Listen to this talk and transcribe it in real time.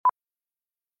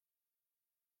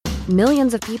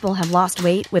Millions of people have lost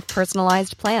weight with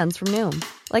personalized plans from Noom.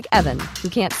 Like Evan, who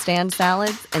can't stand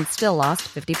salads and still lost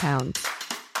 50 pounds.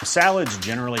 Salads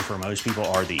generally for most people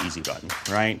are the easy button,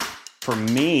 right? For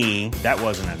me, that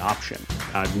wasn't an option.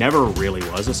 I never really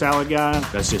was a salad guy.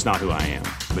 That's just not who I am.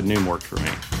 But Noom worked for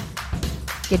me.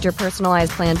 Get your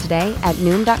personalized plan today at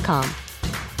Noom.com.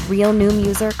 Real Noom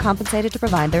user compensated to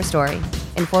provide their story.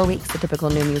 In 4 weeks, the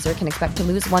typical Noom user can expect to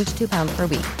lose 1 to 2 pounds per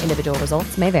week. Individual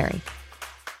results may vary.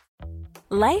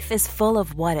 Life is full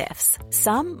of what-ifs.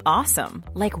 Some awesome,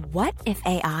 like what if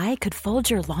AI could fold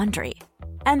your laundry?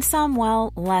 And some,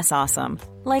 well, less awesome,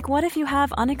 like what if you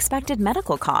have unexpected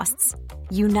medical costs?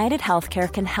 United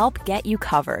Healthcare can help get you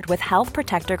covered with Health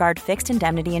Protector Guard fixed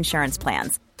indemnity insurance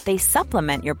plans. They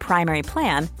supplement your primary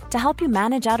plan to help you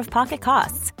manage out-of-pocket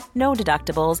costs. No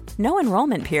deductibles, no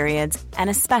enrollment periods, and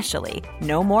especially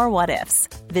no more what-ifs.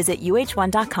 Visit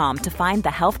uh1.com to find the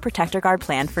Health Protector Guard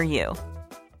plan for you.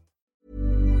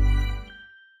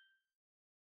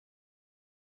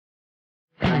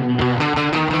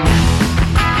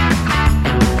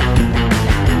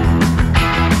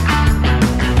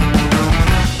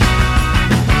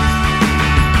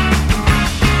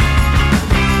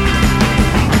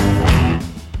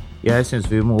 Jeg synes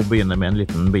vi må begynne med en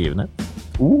liten begivenhet.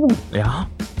 Ja.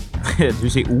 Du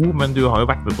sier men du har jo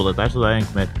vært med på dette her, så det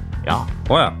egentlig mer ja.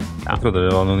 Ja. Jeg trodde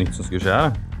det var noe nytt som skulle skje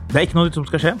her. Det ikke noe nytt som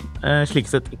skal skje. Slik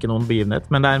sett ikke noen begivenhet,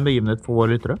 men det en begivenhet for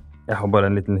våre lyttere. Jeg har bare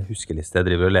en liten huskeliste jeg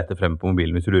driver og leter frem på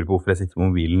mobilen hvis du lurer på hvorfor jeg sitter på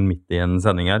mobilen midt i en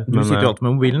sending her. Du sitter jo alltid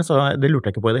med mobilen, så det lurte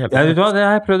jeg ikke på i det hele tatt. Ja, vet du hva? Det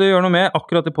har jeg prøvd å gjøre noe med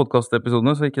akkurat i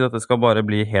podcastepisodene, så ikke dette skal bare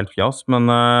bli helt fjas, men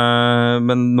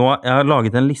nå jeg har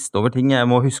laget en liste over ting jeg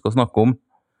må huske å snakke om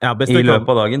i løpet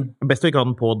av dagen. Best å ikke ha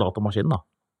den på datamaskinen da.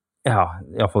 Ja,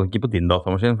 i hvert fall ikke på din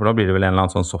datamaskin, for da blir det vel en eller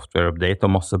annen sånn software-update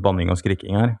og masse banning og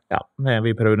skrikking her. Ja,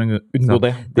 vi prøver å unngå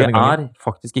det. Det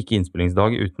faktisk ikke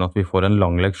innspillingsdag uten at vi får en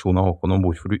lang leksjon av Håkon om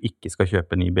hvorfor du ikke skal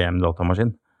kjøpe en ny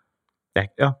BM-datamaskin.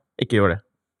 Ja, ikke gjør det.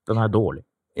 Den dårlig.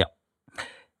 Ja.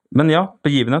 Men ja,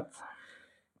 begivenhet.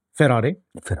 Ferrari.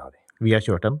 Vi har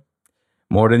kjørt den.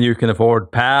 More than you can afford,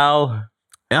 pal.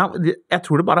 Ja, jeg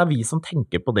tror det bare vi som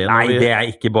tenker på det. Nei,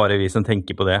 det ikke bare vi som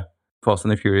tenker på det. Fast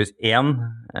and the Furious 1,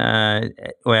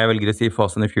 og jeg velger å si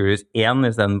Fast and the Furious 1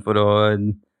 i stedet for å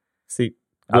si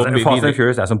Fast and the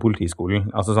Furious som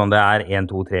politiskolen, altså sånn det 1,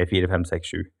 2, 3, 4, 5,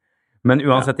 6, 7 men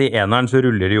uansett i eneren så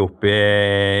ruller de opp i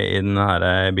den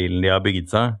her bilen de har bygget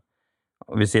seg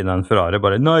og ved siden av en Ferrari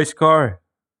bare, nice car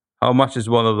how much is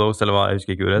one of those, eller hva, jeg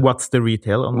husker ikke ordet what's the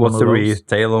retail on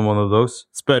one of those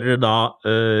spør da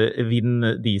Vin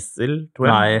Diesel, tror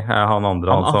Nei, jeg han andre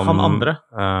han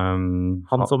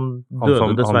som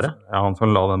døde dessverre han som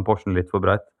la den Porschen litt for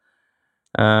breit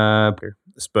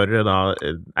spør da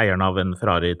eieren av en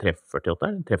Ferrari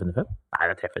 348 355? Nei,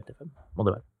 det 355 må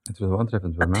det være jeg tror det var en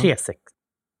 355 36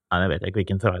 Nei, jeg vet ikke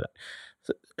hvilken Ferrari det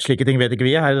Slike ting vet ikke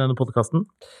vi her i denne podcasten.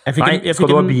 Nei,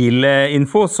 skal du ha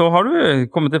bilinfo, så har du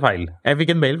kommet til feil. Jeg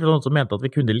fikk en mail fra noen som mente at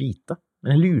vi kunne lite.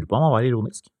 Men jeg lurer på om han var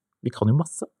ironisk. Vi kan jo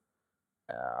masse.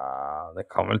 Ja, det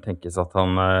kan vel tenkes at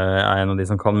han en av de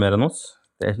som kan mer enn oss.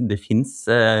 Det finnes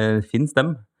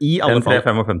dem. I alle fall.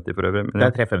 355 for øvrig.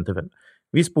 Det 355.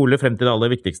 Vi spoler frem til det aller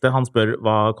viktigste. Han spør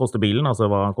hva koster bilen, altså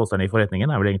hva koster den i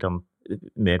forretningen. Det vel egentlig han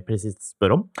mer presist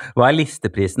spør om. Hva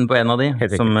listeprisen på en av de,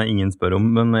 som ingen spør om,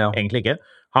 men ja. Egentlig ikke.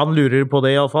 Han lurer på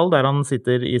det i alle fall, der han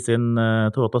sitter i sin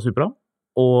Toyota Supra,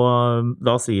 og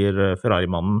da sier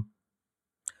Ferrari-mannen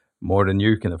More than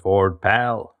you can afford,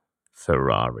 pal.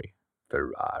 Ferrari.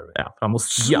 Ja, han må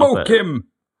si Smoke him!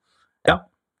 Ja.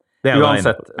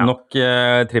 Uansett, nok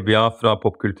trivia fra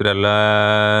popkulturelle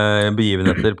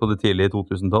begivenheter på det tidlige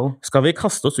 2000-tall. Skal vi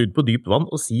kaste oss ut på dypt vann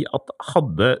og si at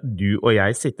hadde du og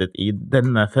jeg sittet i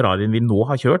denne Ferrarien vi nå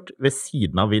har kjørt, ved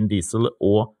siden av Vin Diesel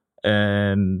og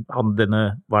denne,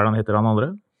 hva han heter han andre?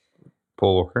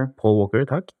 Paul Walker,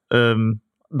 takk.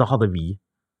 Da hadde vi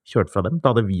kjørt fra dem.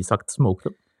 Da hadde vi sagt smoke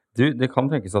them. Du, det kan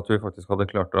tenkes at vi faktisk hadde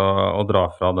klart å dra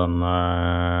fra den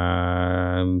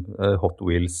Hot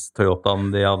Wheels Toyotaen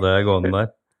de hadde gående der.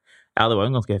 Ja, det var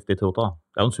jo en ganske heftig Toyota.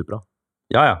 Det jo en Supra.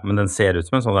 Ja, men den ser ut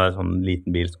som en sånn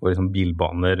liten bil som går i sånn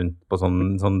bilbane rundt på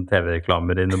sånn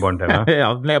TV-reklamer inne barne-TV.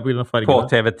 Ja, på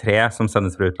TV3 som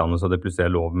sendes fra utlandet, så det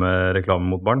plutselig lov med reklame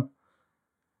mot barn.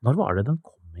 Når var det den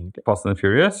kom egentlig? Fast and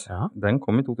Furious? Ja. Den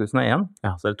kom i 2001.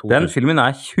 Ja, så den filmen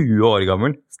 20 år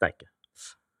gammel. Steike.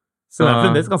 Så det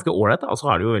fremdeles ganske ålreit, og så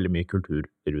har det jo veldig mye kultur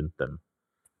rundt den.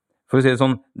 For å si det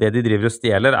sånn, det de driver og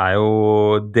stjeler jo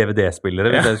DVD-spillere,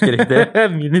 hvis jeg husker riktig.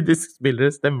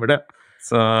 Minidisk-spillere, stemmer det.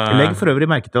 Så... Legg for øvrig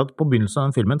merke til at på begynnelsen av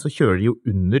den filmen så kjører de jo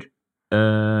under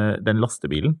den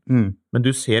lastebilen, men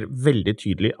du ser veldig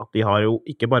tydelig at de har jo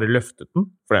ikke bare løftet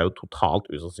den, for det er jo totalt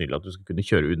usannsynlig at du skal kunne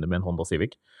kjøre under med en Honda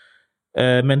Civic,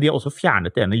 men de har også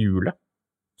fjernet det ene hjulet,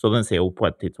 så den ser jo på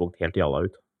et tidspunkt helt jalla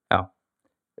ut. Ja.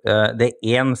 Det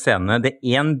en scene, det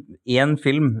en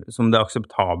film som det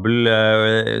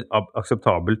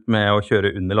akseptabelt med å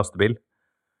kjøre under lastebil.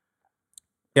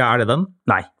 Ja, det den?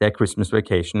 Nei, det Christmas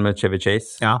Vacation med Chevy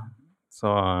Chase. Ja. Så...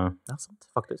 Ja, sant,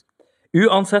 faktisk.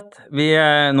 Uansett,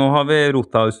 nå har vi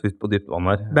rotet oss ut på dypt vann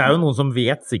her. Det er jo noen som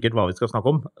vet sikkert hva vi skal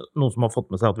snakke om. Noen som har fått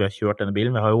med seg at vi har kjørt denne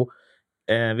bilen. Vi har jo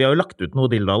lagt ut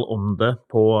noe dilldall om det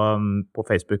på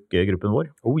Facebook-gruppen vår.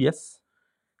 Oh, yes.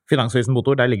 Finansavisen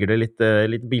Motor, der ligger det litt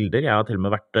bilder. Jeg har til og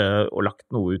med vært og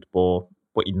lagt noe ut på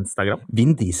Instagram.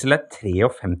 Vin Diesel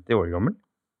 53 år gammel.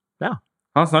 Ja.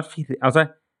 Han er snart 4...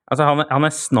 han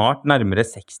er snart nærmere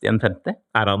 60 enn 50.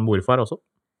 Er han morfar også?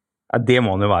 Ja, det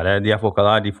må han jo være. De her folka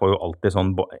der, de får jo alltid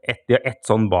sånn... Et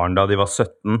sånn barn da de var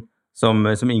 17, som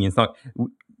ingen snakker...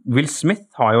 Will Smith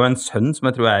har jo en sønn som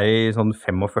jeg tror er i sånn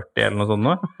 45 eller noe sånt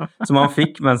nå, som han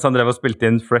fikk mens han drev og spilte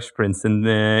inn Fresh Prince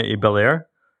i Bel-Air.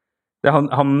 Det er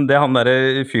han der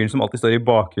fyren som alltid står i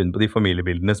bakgrunnen på de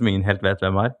familiebildene som ingen helt vet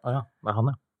hvem er. Ja, det er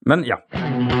han, ja. Men ja.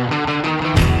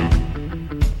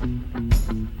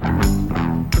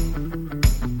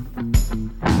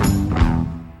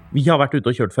 Vi har vært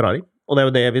ute og kjørt Ferrari, og det er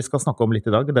jo det vi skal snakke om litt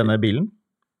i dag, denne bilen.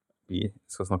 Vi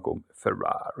skal snakke om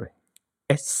Ferrari.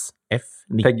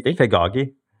 SF90. Fegagi.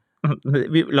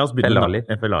 La oss begynne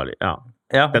med Ferrari.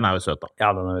 Ja. Den er jo søt da. Ja,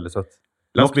 den er veldig søt.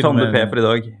 Nok Tande P for i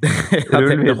dag.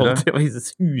 Rull videre.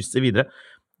 Huse videre.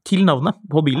 Til navnet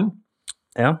på bilen.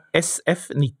 Ja.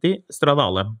 SF90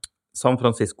 Stradale. San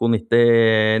Francisco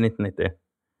 1990.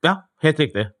 Ja, helt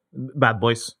riktig. Bad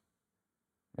Boys.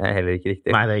 Det er heller ikke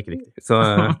riktig. Nei, det er ikke riktig. Så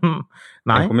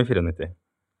den kom i 94.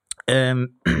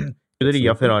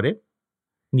 Scuderia Ferrari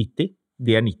 90,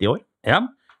 de er 90 år. Ja.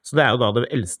 Så det er jo da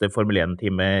det eldste Formel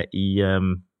 1-teamet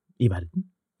i verden.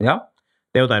 Ja.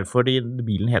 Det er jo derfor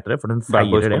bilen heter det, for den feirer det.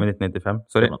 Bad Boys kom i 1995,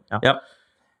 sorry. Ja.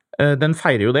 Den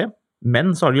feirer jo det,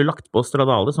 men så har de jo lagt på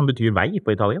Stradale, som betyr vei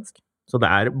på italiensk. Så det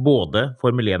er både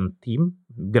Formel 1-team,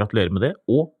 gratulerer med det,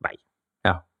 og vei.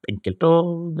 Enkelt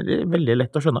og veldig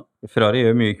lett å skjønne. Ferrari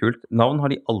gjør mye kult. Navn har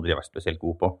de aldri vært spesielt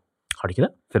gode på. Har de ikke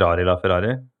det? Ferrari la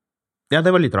Ferrari. Ja, det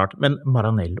var litt rart, men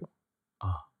Maranello.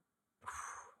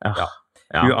 Ja.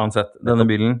 Uansett, denne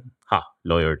bilen.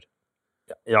 Lawyered.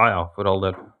 Ja, for all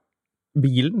del.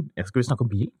 Bilen? Skal vi snakke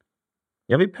om bilen?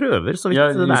 Ja, vi prøver så vidt. Ja,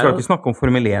 vi skal ikke snakke om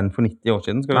Formel 1 for 90 år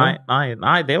siden, skal vi?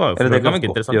 Nei, det var jo det kan vi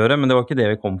godt gjøre, men det var ikke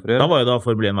det vi kom for å gjøre. Da var jo da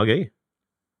Formel 1 var gøy.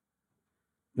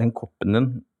 Den koppen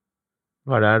din.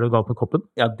 Hva er det galt med koppen?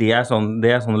 Ja, det er sånn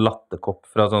lattekopp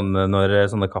fra når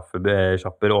sånne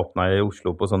kaffeshopper åpnet i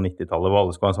Oslo på sånn 90-tallet, hvor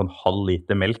alle skulle ha en sånn halv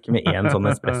liter melk med en sånn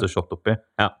espresso-shot oppi.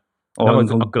 Ja. Og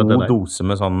en sånn god dose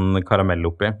med sånn karamell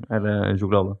oppi, eller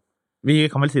sjokolade. Vi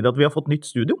kan vel si det at vi har fått nytt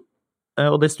studio,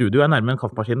 og det studioet er nærmere en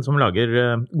kaffemaskin som lager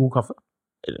god kaffe.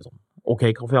 Eller sånn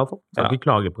ok kaffe i alle fall. Jeg skal ikke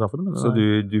klage på kaffen. Så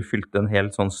du fylte en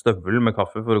helt sånn støvel med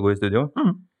kaffe for å gå i studio?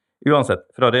 Uansett,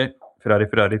 Ferrari.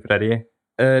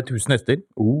 1000 hester.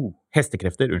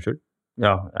 Hestekrefter, unnskyld.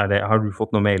 Ja, har du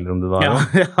fått noen mailer om det da? Ja,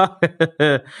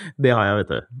 det har jeg, vet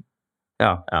du.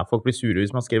 Ja, folk blir sure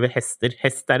hvis man skriver hester.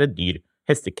 Hest er et dyr.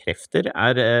 Hestekrefter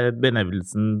er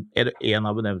en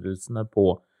av benevnelsene på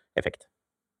effekt.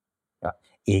 Ja,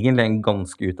 egentlig en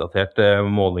ganske utdatert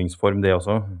målingsform det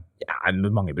også. Ja,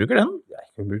 men mange bruker den.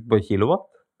 Jeg bruker bare kilowatt.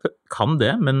 Kan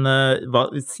det, men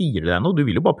sier det deg noe? Du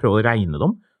vil jo bare prøve å regne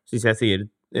dem. Så hvis jeg sier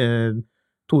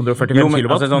 245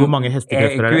 kilowatt, hvor mange hestekrefter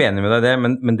er det? Jeg er ikke uenig med deg det,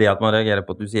 men det at man reagerer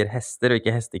på at du sier hester og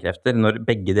ikke hestekrefter, når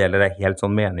begge deler er helt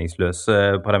sånn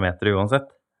meningsløse parametre uansett.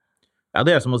 Ja,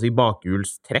 det er som å si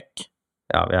bakhjulstrekk.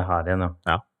 Ja, vi er her igjen,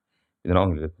 ja. Begynner å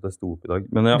angre litt på at jeg sto opp i dag.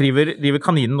 Men ja. Driver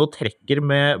kaninen og trekker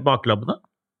med baklabbene?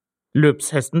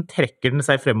 Løpshesten trekker den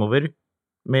seg fremover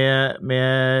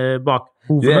med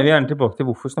bakhovene? Jeg vil gjerne tilbake til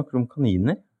hvorfor snakker du om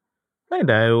kaniner? Nei,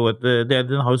 det er jo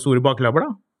den har jo store baklabber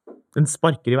da. Den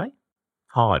sparker i vei.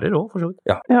 Harer også, for så vidt.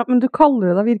 Ja, men du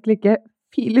kaller det da virkelig ikke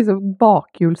liksom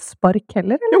bakhjulsspark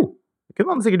heller, eller? Jo, det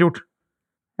kunne man sikkert gjort.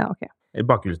 Ja, ok.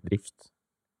 Bakhjulsdrift.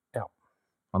 Ja.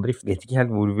 Man drifter. Jeg vet ikke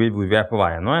helt hvor vi er på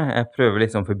veien nå. Jeg prøver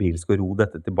liksom febrilsk å ro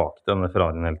dette tilbake til denne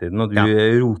Ferrarien hele tiden, og du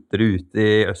roter ut i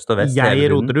øst og vest.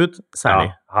 Jeg roter ut,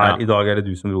 særlig. I dag er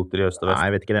det du som roter i øst og vest. Nei,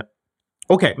 jeg vet ikke det.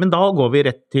 Ok, men da går vi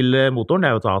rett til motoren.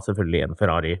 Det er jo da selvfølgelig en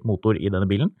Ferrari-motor i denne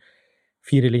bilen.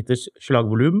 4 liters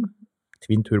slagvolum,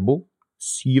 twin turbo,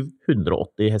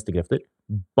 780 hestekrefter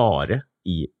bare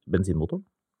i bensinmotoren.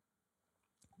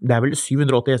 Det er vel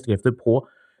 780 hestekrefter på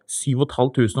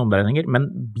 7.500 omdreininger, men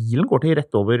bilen går til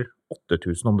rett over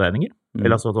 8.000 omdreininger,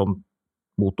 eller altså sånn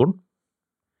motoren.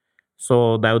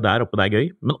 Så det jo der oppe det gøy,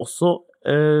 men også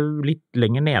litt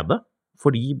lenger nede,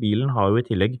 fordi bilen har jo i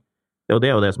tillegg, det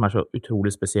er jo det som så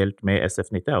utrolig spesielt med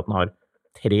SF90, at den har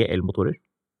 3 elmotorer.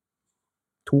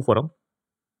 2 foran,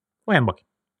 og 1 bak.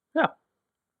 Ja.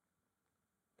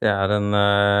 Det en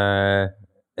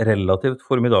relativt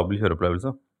formidabel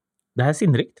kjøreopplevelse. Det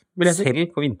sinnerikt, vil jeg si.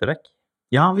 Selv på vinterdekk.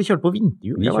 Ja, vi kjørte på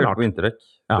vinterhjul. Vi kjørte på vinterdekk.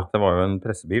 Ja. Dette var jo en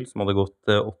pressebil som hadde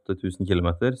gått 8.000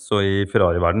 kilometer, så i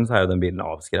Ferrari-verden så jo den bilen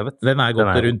avskrevet. Den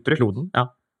gått rundt kloden, ja.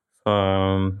 Så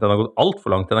den har gått alt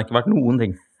for langt, den har ikke vært noen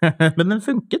ting. Men den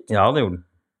funket. Ja, det gjorde den.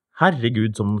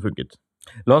 Herregud som den funket.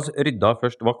 La oss rydde av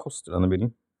først. Hva koster denne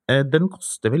bilen? Den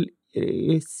koster vel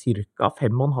cirka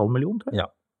 5,5 millioner, tror jeg. Ja.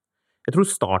 Jeg tror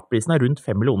startprisen rundt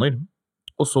 5 millioner.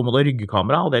 Og så må du ha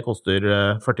ryggekamera, og det koster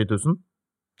 40 000.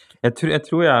 Jeg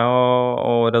tror jeg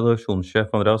og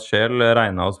redaksjonssjef Andreas Scheel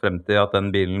regnet oss frem til at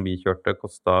den bilen vi kjørte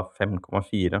kostet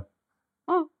 5,4.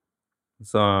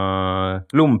 Så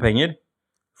lommepenger.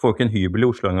 Får ikke en hybel i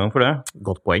Oslo en gang for det.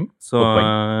 Godt poeng. Så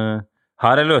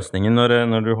her løsningen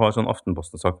når du har sånn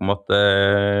Aftenposten-sak om at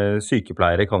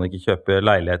sykepleiere kan ikke kjøpe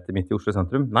leilighet midt i Oslo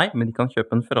sentrum. Nei, men de kan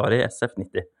kjøpe en Ferrari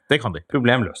SF90. Det kan de.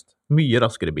 Problem løst. Mye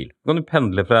raskere bil. Kan du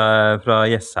pendle fra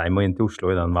Jessheim og inn til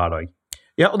Oslo i den hver dag.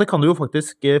 Ja, og det kan du jo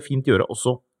faktisk fint gjøre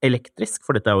også elektrisk,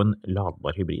 for dette jo en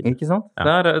ladbar hybrid. Ikke sant?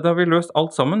 Ja. Der har vi løst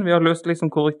alt sammen. Vi har løst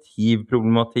liksom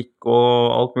kollektivproblematikk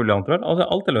og alt mulig annet. Altså,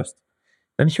 alt løst.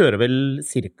 Den kjører vel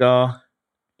cirka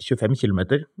 25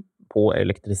 kilometer på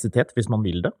elektrisitet, hvis man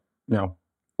vil det. Ja.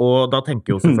 Og da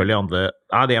tenker jo selvfølgelig andre,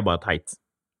 ja, det bare teit.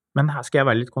 Men her skal jeg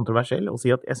være litt kontroversiell og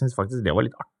si at jeg synes faktisk det var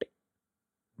litt artig.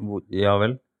 Ja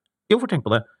vel? Jo, for tenk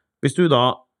på det. Hvis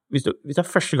det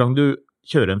første gang du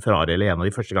kjører en Ferrari, eller en av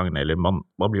de første gangene, eller man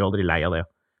blir jo aldri lei av det.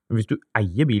 Men hvis du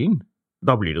eier bilen,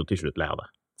 da blir du til slutt lei av det.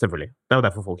 Selvfølgelig. Det jo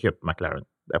derfor folk kjøper McLaren.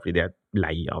 Det fordi de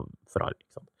lei av Ferrari,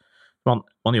 ikke sant?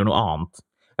 Man gjør noe annet.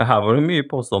 Her var det mye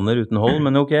påstander uten hold,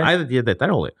 men ok. Nei,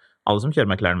 dette hold. Alle som kjører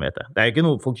McLaren vet det. Det ikke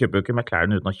noe, folk kjøper jo ikke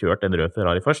McLaren uten å ha kjørt en rød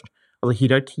Ferrari først. Altså,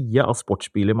 hierarkiet av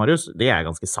sportsbiler, Marius, det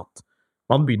ganske satt.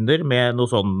 Man begynner med noe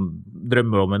sånn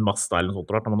drømmer om en Mazda eller noe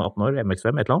sånt rart når man 18 år,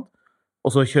 MX-5, et eller annet.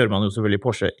 Og så kjører man jo selvfølgelig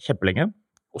Porsche kjempelenge.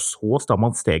 Og så står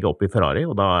man steget opp i Ferrari,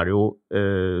 og da det jo,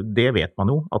 det vet man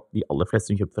jo, at de aller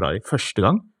fleste som kjøper Ferrari første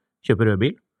gang kjøper rød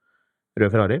bil,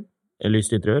 rød Ferrari,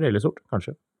 lyst interiør eller sort,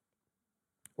 kanskje.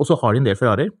 Og så har de en del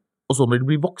Ferrari, og så når de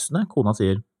blir voksne, kona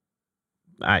sier,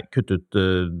 nei, kutt ut,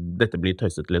 dette blir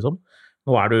tøyset liksom.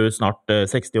 Nå du snart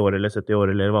 60 år eller 70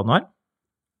 år eller hva det nå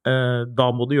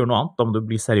da må du gjøre noe annet, da må du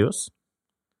bli seriøs.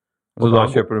 Og da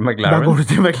kjøper du McLaren? Da går du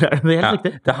til McLaren, det helt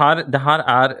riktig. Det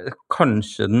her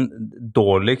kanskje den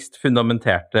dårligst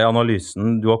fundamenterte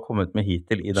analysen du har kommet med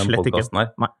hittil i den podcasten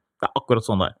her. Nei, det akkurat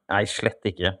sånn det Nei,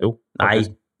 slett ikke. Jo,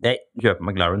 faktisk. Nei, kjøper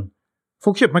McLaren.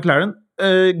 Folk kjøper McLaren,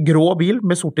 grå bil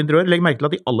med sort interiør. Legg merke til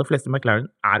at de aller fleste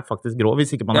McLaren faktisk grå,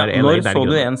 hvis ikke man når så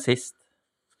du en sist?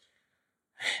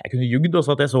 Jeg kunne jugd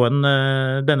også at jeg så en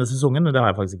denne sesongen, men det har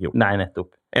jeg faktisk ikke gjort. Nei,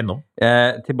 nettopp. Ennå.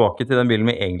 Tilbake til den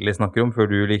bilen vi egentlig snakker om, før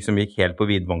du liksom gikk helt på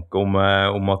vidvanke om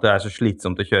at det så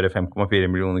slitsomt å kjøre 5,4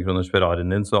 millioner kroners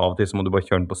Ferrarien din, så av og til så må du bare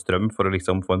kjøre den på strøm for å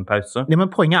liksom få en pause. Ja, men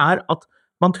poenget at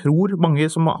man tror mange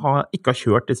som ikke har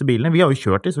kjørt disse bilene, vi har jo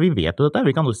kjørt dem, så vi vet jo dette,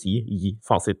 vi kan jo si i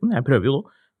fasiten, jeg prøver jo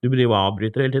da, du blir jo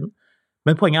avbryter hele tiden.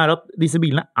 Men poenget at disse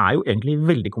bilene jo egentlig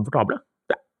veldig komfortable.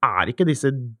 Det ikke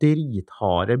disse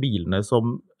dritharde bilene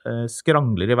som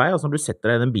skrangler i vei. Altså når du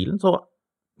setter deg i den bilen, så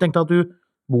tenk deg at du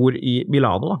bor i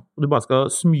Milano, da, og du bare skal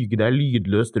smyge deg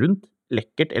lydløst rundt,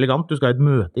 lekkert, elegant, du skal ha et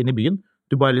møte inn i byen,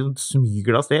 du bare liksom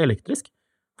smyger deg av sted elektrisk.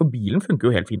 For bilen funker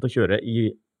jo helt fint å kjøre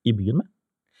i byen med.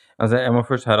 Altså, jeg må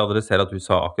først her adressere at du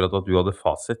sa akkurat at du hadde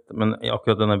fasit, men i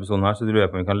akkurat denne episoden her så lurer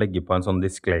jeg på om vi kan legge på en sånn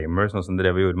disclaimer, sånn som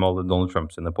dere gjorde med alle Donald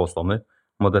Trump sine påstander,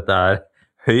 om at dette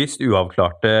høyst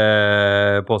uavklarte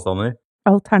påstander.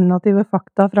 Alternative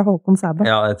fakta fra Håkon Sæbø.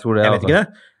 Ja, jeg tror det. Jeg vet ikke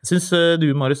det. Jeg synes du,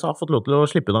 Marius, har fått lov til å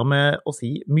slippe deg med å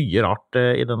si mye rart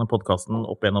i denne podcasten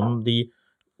opp gjennom de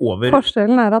over...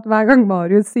 Forskjellen at hver gang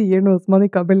Marius sier noe som han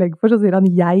ikke har belegg for, så sier han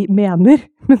 «jeg mener»,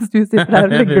 mens du sitter der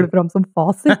og legger det frem som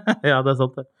fasit. Ja, det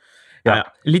sant det. Ja.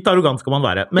 Litt arrogant skal man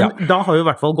være. Men da har vi i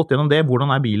hvert fall gått gjennom det.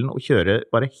 Hvordan bilen å kjøre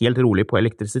bare helt rolig på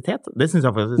elektrisitet? Det synes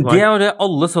jeg faktisk var... Det jo det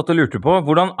alle satt og lurte på.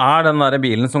 Hvordan den der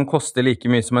bilen som koster like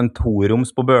mye som en toroms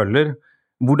på Bøler?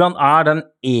 Hvordan den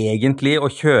egentlig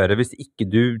å kjøre hvis ikke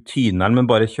du tyner den,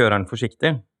 men bare kjører den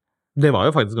forsiktig? Det var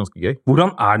jo faktisk ganske gøy.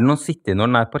 Hvordan den å sitte i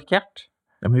når den parkert?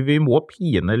 Ja, men vi må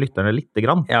pine lytterne litt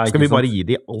grann. Skal vi bare gi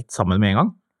de alt sammen med en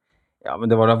gang? Ja,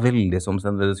 men det var da veldig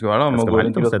omstendig det skulle være da. Det skal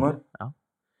være litt omstendig,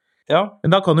 Ja.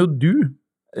 Men da kan jo du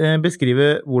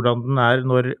beskrive hvordan den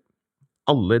når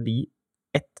alle de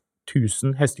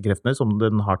 1000 hestekreftene som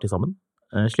den har til sammen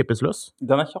slippes løs?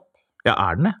 Den kjapp. Ja,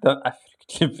 den det? Den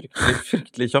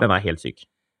fryktelig kjapp. Den helt syk.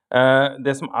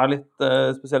 Det som litt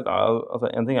spesielt altså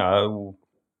en ting jo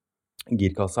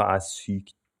girkassa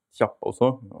sykt kjapp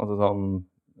også, altså sånn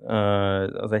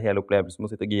altså hele opplevelsen med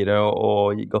å sitte og gire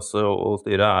og gasse og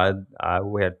styre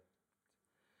jo helt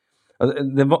altså,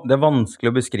 det vanskelig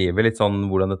å beskrive litt sånn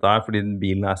hvordan dette fordi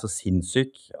bilen så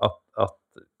sinnssyk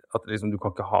at liksom, du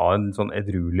kan ikke ha en sånn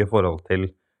edruelig forhold til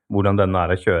hvordan den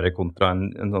å kjøre kontra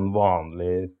en sånn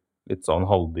vanlig litt sånn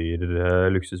halvdyr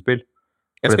luksusbil.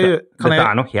 Dette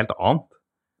noe helt annet.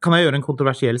 Kan jeg gjøre en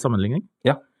kontroversiell sammenligning?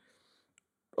 Ja.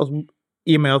 Altså,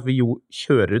 i og med at vi jo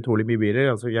kjører utrolig mye biler,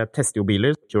 altså jeg tester jo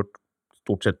biler, kjørt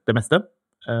stort sett det meste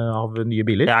av nye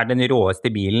biler. Det den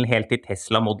råeste bilen helt til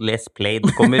Tesla Model S Plaid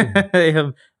kommer. Ja,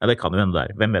 det kan jo hende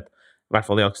der, hvem vet. I hvert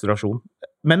fall i akselerasjon.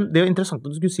 Men det jo interessant at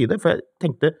du skulle si det, for jeg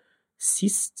tenkte,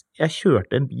 sist jeg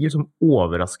kjørte en bil som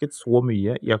overrasket så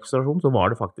mye i akselerasjon, så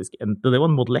var det faktisk det var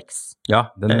en Model X. Ja,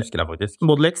 den husker jeg faktisk.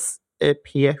 Model X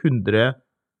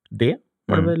P100D,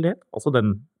 var det vel det? Altså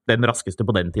den raskeste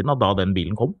på den tiden, da den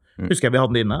bilen kom. Husker jeg vi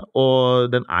hadde den inne, og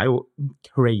den jo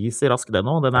crazy rask den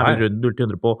også. Den vel rundt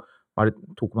 0-100 på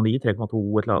 2,9, 3,2,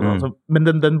 et eller annet. Altså,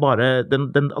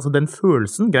 men den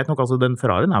følelsen, greit nok, altså den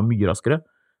Ferrarien mye raskere.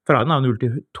 Ferrarien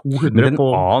 0-200 men en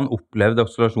annen opplevd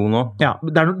akselerasjon også. Ja,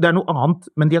 det noe annet,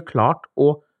 men de har klart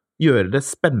å gjøre det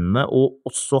spennende å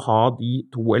også ha de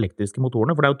 2 elektriske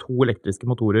motorene, for det jo 2 elektriske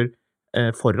motorer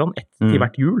foran, ett til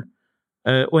hvert hjul.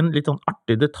 Og en litt sånn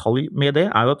artig detalj med det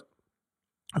jo at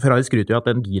Ferrari skryter jo at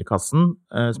den girkassen,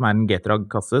 som en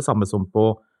Getrag-kasse, samme som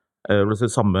på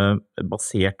samme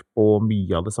basert på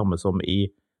mye av det samme som i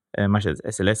Mercedes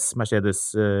SLS, Mercedes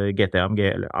GT, AMG,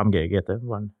 eller AMG GT,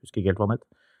 husker ikke helt hva den het.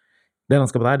 Det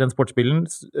landskapet den sportsbilen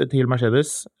til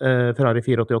Mercedes, Ferrari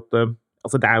 488,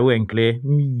 altså det jo egentlig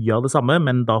mye av det samme,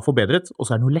 men da forbedret, og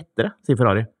så det noe lettere, sier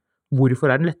Ferrari.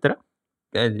 Hvorfor den lettere?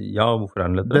 Ja, hvorfor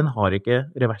den lettere? Den har ikke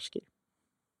reversgir.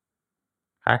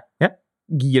 Hæ? Ja,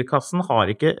 girkassen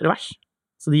har ikke revers,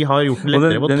 så de har gjort den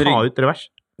lettere ved å ta ut revers.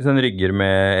 Hvis den rygger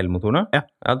med elmotorene? Ja,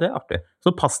 det artig.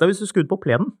 Så pass deg hvis du skal ut på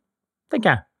plenen, tenker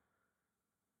jeg.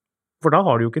 For da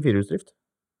har du jo ikke firehjulsdrift.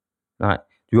 Nei.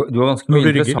 Du har ganske mye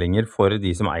interesseringer for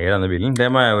de som eier denne bilen. Det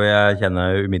må jeg kjenne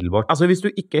umiddelbart. Altså, hvis du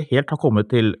ikke helt har kommet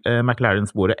til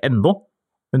McLaren-sporet ennå,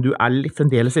 men du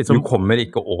fremdeles litt som... Du kommer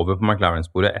ikke over på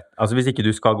McLaren-sporet. Altså, hvis ikke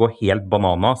du skal gå helt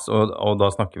bananas, og da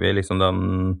snakker vi liksom den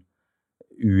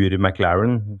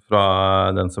ur-McLaren fra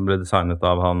den som ble designet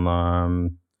av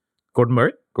han... Gordon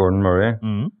Murray.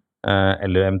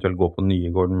 Eller eventuelt gå på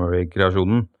nye Gordon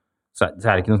Murray-kreasjonen, så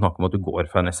det ikke noe snakk om at du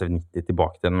går fra en SF90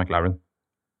 tilbake til en McLaren.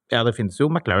 Ja, det finnes jo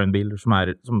McLaren-biler som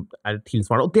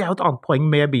tilsvarende, og det jo et annet poeng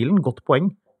med bilen, godt poeng,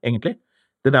 egentlig.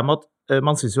 Det der med at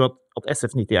man synes jo at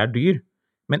SF90 dyr,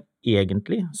 men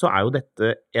egentlig så jo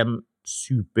dette en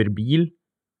superbil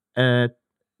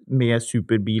med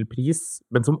superbilpris,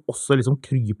 men som også liksom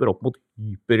kryper opp mot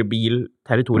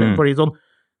hyperbil-territoriet, fordi sånn,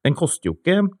 den koster jo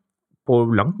ikke på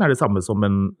langt det samme som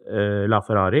en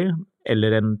LaFerrari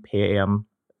eller en P1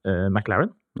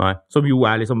 McLaren, Nei. Som jo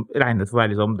liksom regnet for å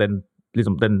være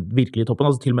liksom den virkelige toppen,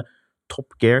 altså til og med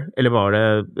Top Gear, eller var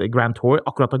det Grand Tour,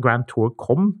 akkurat da Grand Tour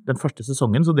kom den første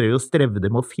sesongen, så drev jo strevde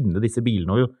med å finne disse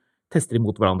bilene og jo teste dem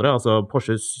mot hverandre, altså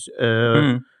Porsches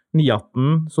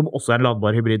 918, som også en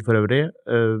ladbar hybrid for øvrig,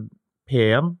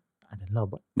 P1, den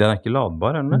ladbar? Den ikke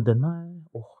ladbar, den? Men den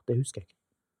det husker jeg ikke.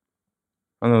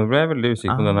 Nå ble jeg veldig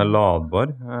usikker på om den ladbar.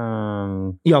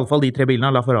 I alle fall de 3 bilene,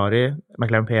 LaFerrari,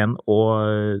 McLaren P1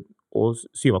 og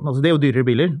 718, altså det jo dyrere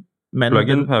biler,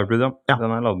 Plug-in Powerplug, ja.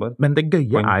 Den ladbar. Men det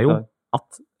gøye jo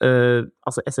at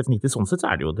altså SF90 sånn sett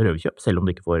så det jo et røverkjøp, selv om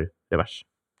det ikke får revers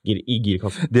i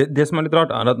girkassen. Det som litt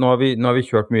rart at nå har vi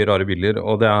kjørt mye rare biler,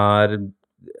 og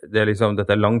liksom,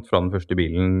 dette langt fra den første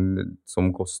bilen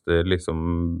som koster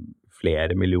liksom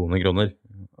flere millioner kroner.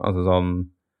 Altså sånn,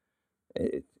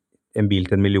 en bil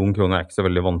til 1 million kroner ikke så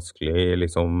veldig vanskelig,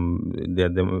 liksom,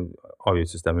 det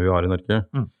avgiftssystemet vi har i Norge.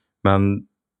 Men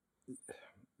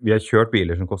vi har kjørt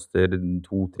biler som koster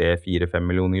 2, 3, 4, 5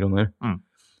 millioner kroner.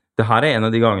 Det her en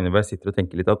av de gangene hvor jeg sitter og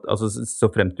tenker litt at, altså,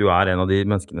 så fremt du en av de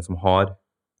menneskene som har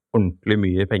ordentlig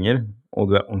mye penger,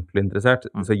 og du ordentlig interessert,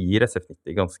 så gir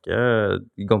SF90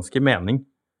 ganske mening.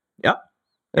 Ja,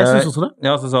 jeg synes også det.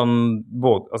 Ja, altså sånn,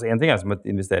 altså en ting som et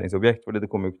investeringsobjekt, fordi det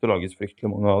kommer jo ikke til å lages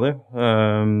fryktelig mange av det.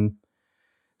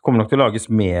 Det kommer nok til å lages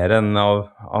mer enn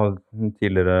av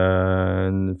tidligere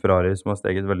Ferrari som har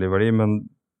steget veldig i verdi, men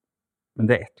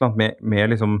det et eller annet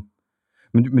med liksom,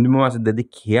 men du må være så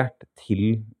dedikert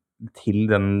til til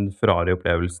den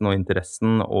Ferrari-opplevelsen og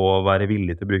interessen og være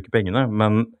villig til å bruke pengene,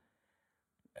 men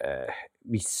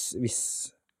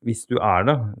hvis du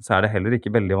det, så det heller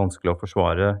ikke veldig vanskelig å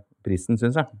forsvare prisen,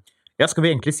 synes jeg. Ja, skal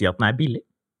vi egentlig si at den billig?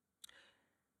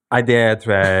 Nei, det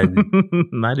tror jeg...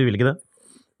 Nei, du vil ikke det?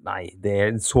 Nei,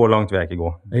 så langt vil jeg ikke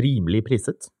gå. Rimelig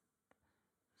priset?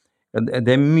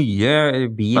 Det mye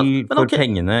bil for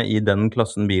pengene I den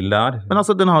klassen bil det Men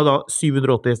altså, den har jo da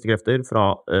 780 hestekrefter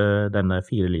fra denne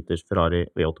 4 liters Ferrari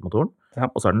V8-motoren,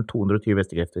 og så den 220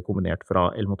 hestekrefter kombinert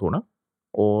fra elmotorene.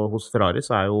 Og hos Ferrari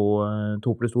så jo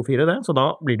 2 + 2 4 det, så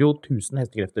da blir det jo 1000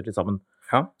 hestekrefter til sammen.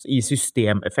 I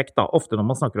systemeffekt da, ofte når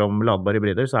man snakker om ladbare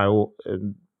hybrider, så jo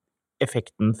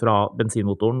effekten fra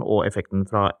bensinmotoren og effekten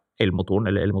fra elmotoren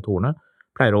eller elmotorene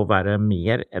pleier å være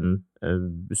mer enn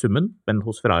summen, men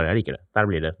hos Ferrari det ikke det. Der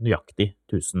blir det nøyaktig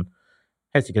 1000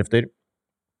 hestekrefter.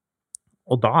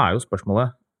 Og da jo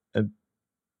spørsmålet,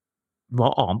 hva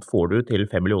annet får du til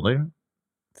 5 millioner,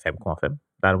 5,5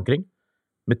 der omkring,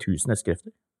 med 1000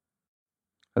 hestekrefter?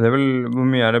 Det vel, hvor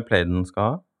mye det Playden skal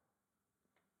ha?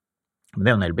 Men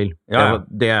det jo en elbil. Ja.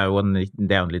 Det jo en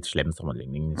litt slem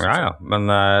sammenligning. Ja, men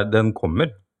den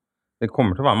kommer. Det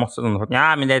kommer til å være masse sånne folk.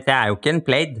 Ja, men dette jo ikke en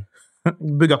Plaid.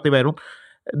 Bugatti Veyron.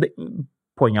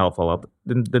 Poenget I alle fall at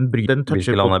den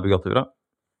Hvilke land Bugatti fra?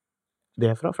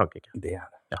 Det fra Frankrike. Det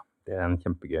det. Ja. Det en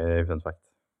kjempegøy fun fact.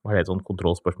 Var det et sånt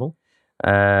kontrollspørsmål?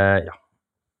 Ja.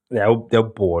 Det jo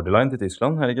borderline til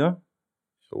Tyskland, det ikke det?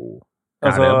 Jo.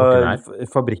 Altså,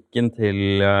 fabrikken til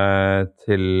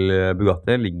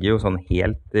Bugatti ligger jo sånn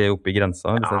helt oppe I grensa.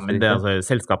 Ja, men det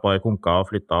selskapet konka,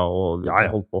 flytta og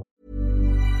holdt på.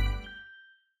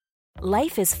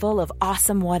 Life is full of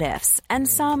awesome what-ifs, and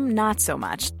some not so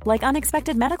much, like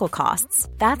unexpected medical costs.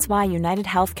 That's why United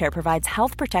Healthcare provides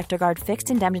Health Protector Guard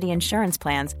fixed indemnity insurance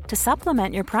plans to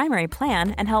supplement your primary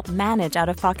plan and help manage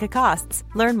out-of-pocket costs.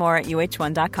 Learn more at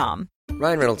uh1.com.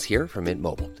 Ryan Reynolds here from Mint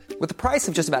Mobile. With the price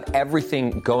of just about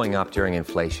everything going up during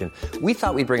inflation, we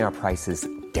thought we'd bring our prices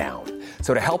down.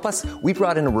 So to help us, we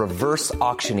brought in a reverse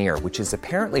auctioneer, which is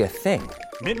apparently a thing.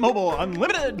 Mint Mobile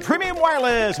Unlimited Premium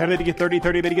Wireless. How to get 30,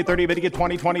 30, bit to get 30, bit to get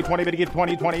 20, 20, 20, bit to get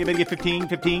 20, 20, bit to get 15,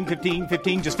 15, 15,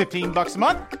 15, just $15 a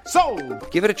month?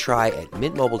 Sold! Give it a try at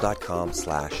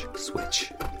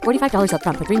mintmobile.com/switch. $45 up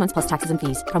front for 3 months plus taxes and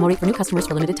fees. Promo rate for new customers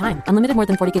for limited time. Unlimited more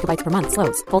than 40 gigabytes per month.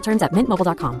 Slows full terms at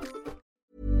mintmobile.com.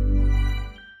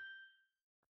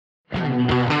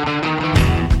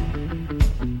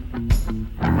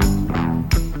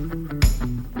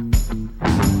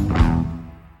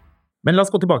 Men la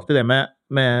oss gå tilbake til det med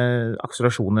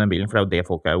akselerasjon I den bilen, for det jo det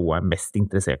folk jo mest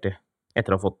interessert I.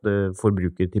 Etter å ha fått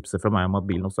forbrukertipset fra meg om at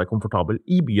bilen også komfortabel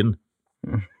I byen.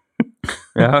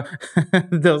 Ja.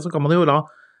 Så kan man jo da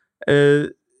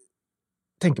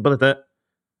tenke på dette,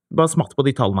 bare smatt på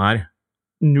de tallene her.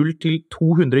 0 til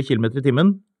 200 km I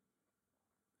timen.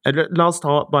 Eller la oss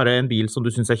ta bare en bil som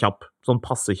du synes kjapp, sånn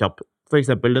passe kjapp. For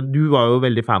eksempel, du var jo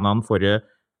veldig fan av den forrige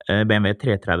BMW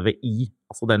 330i,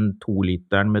 altså den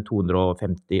 2-literen med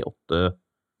 258,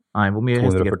 nei, hvor mye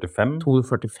 245?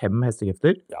 245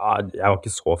 hestekrefter. Ja, jeg var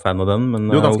ikke så fan av den, men...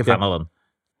 Du ganske fan av den?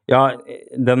 Ja,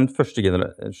 den første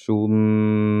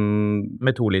generasjonen...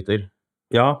 Med 2 liter?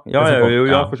 Ja,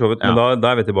 for så vidt, men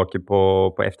da vi tilbake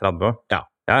på F30. Ja.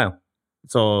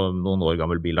 Så noen år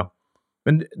gammel bil da.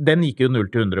 Men den gikk jo 0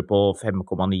 til 100 på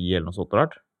 5,9 eller noe sånt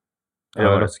rart. Det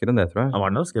var raskere enn det, tror jeg. Ja,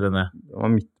 var den raskere enn det? Det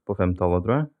var midt på 5-tallet,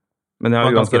 tror jeg. Men det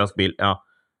var ganske rask bil, ja.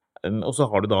 Og så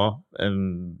har du da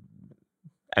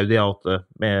Audi A8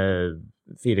 med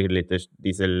 4 liters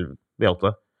diesel V8.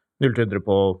 0 til 100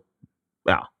 på,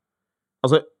 ja.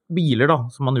 Altså, biler da,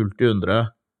 som har 0 til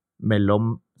 100 mellom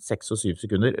 6 og 7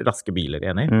 sekunder. Raske biler,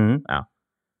 enig? Ja.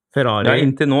 Ferrari... Ja,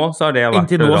 inntil nå så har det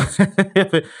vært raskt.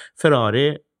 Ferrari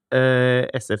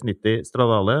SF90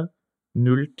 Stradale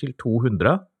 0 til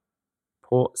 200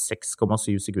 på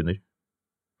 6,7 sekunder.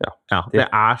 Ja, det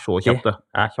så kjapt det.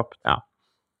 Det kjapt. Ja.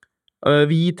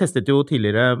 Vi testet jo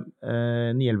tidligere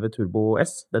 911 Turbo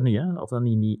S, den nye, altså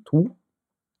 992.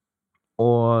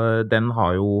 Og den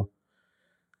har jo...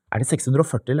 det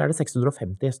 640 eller det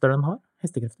 650 hester den har?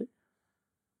 Hestekrefter?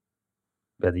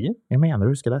 Vet ikke. Jeg mener du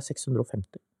husker det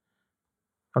 650.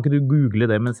 Kan ikke du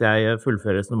google det mens jeg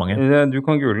fullfører resonemanget? Du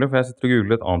kan google, for jeg sitter og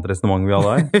googler et annet resonemang vi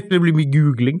hadde her. Det blir mye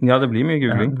googling. Ja, det blir mye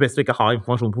googling. Det beste å ikke ha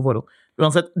informasjon på forhånd.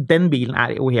 Uansett, den bilen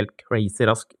jo helt crazy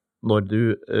rask når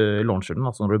du launcher den,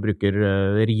 altså når du bruker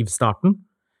rivstarten.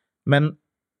 Men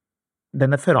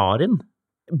denne Ferrarien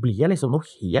blir liksom noe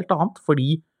helt annet,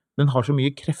 fordi den har så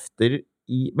mye krefter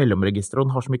I mellomregisteret,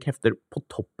 og den har så mye krefter på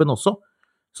toppen også.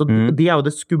 Så det jo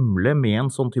det skumle med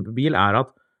en sånn type bil,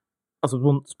 at altså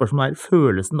spørsmålet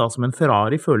føles den da som en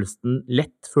Ferrari? Føles den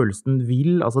lett? Føles den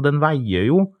vill? Altså, den veier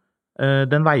jo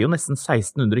nesten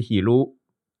 1600 kilo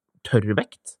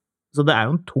tørrvekt. Så det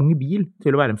jo en tung bil.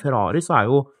 Til å være en Ferrari så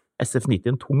jo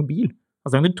SF90 en tung bil.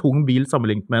 Altså, det en tung bil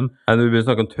sammenlignet med en... Når vi begynner å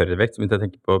snakke om tørrvekt, så begynte jeg å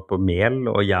tenke på mel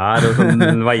og gjær og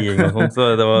sånn veiing og sånt, så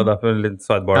det var derfor litt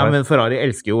sidebar der. Ja, men Ferrari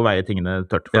elsker jo å veie tingene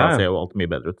tørt, for da ser jo alt mye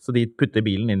bedre ut. Så de putter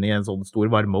bilen inn i en sånn stor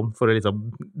varmeovn for å liksom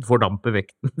fordampe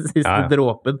vekten, siste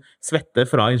dråpen, svette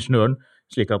fra ingeniøren,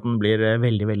 slik at den blir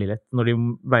veldig, veldig lett når de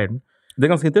veier den. Det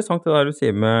ganske interessant det der du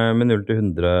sier med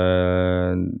 0-100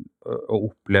 og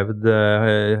opplevd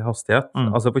hastighet.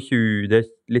 Altså det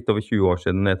litt over 20 år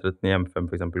siden E39 M5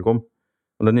 for eksempel kom,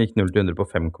 og den gikk 0-100 på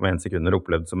 5,1 sekunder,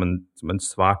 opplevd som en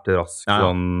svært rask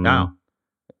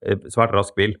svært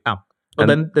rask bil. Ja,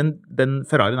 og den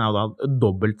Ferrarien jo da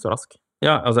dobbelt så rask.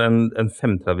 Ja, altså en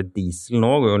 530 diesel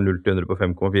nå går jo 0-100 på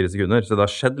 5,4 sekunder, så det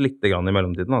har skjedd litt grann i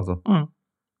mellomtiden, altså.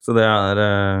 Så det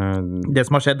Det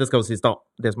som har skjedd, det skal jo sies da,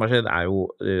 det som har skjedd jo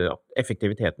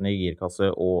effektiviteten i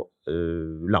girkasse og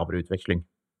lavere utveksling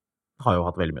har jo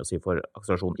hatt veldig mye å si for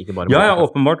akselerasjon, ikke bare... Ja,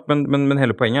 åpenbart, men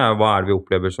hele poenget hva det vi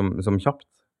opplever som kjapt?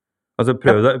 Altså,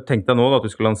 tenk deg nå da, at du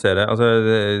skal lansere, altså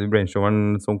Range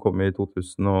Roveren som kom i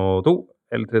 2002,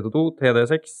 L322,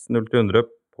 TD6, 0-100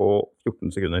 på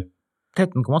 14 sekunder.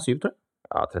 13,7 tror jeg.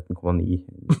 Ja, 13,9,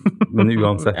 men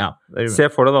uansett. Se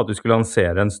for deg da at du skulle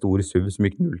lansere en stor SUV som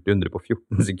gikk 0-100 på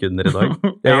 14 sekunder i dag.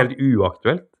 Det helt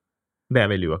uaktuelt. Det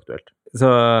veldig uaktuelt. Så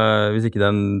hvis ikke det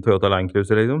en Toyota Land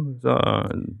Cruiser liksom, så...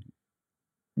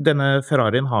 Denne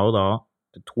Ferrarien har jo da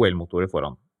 2 elmotorer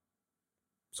foran,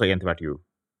 så en til hvert hjul.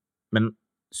 Men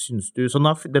syns du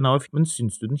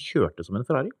den kjørte som en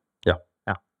Ferrari? Ja.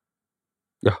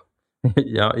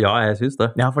 Ja, jeg synes det.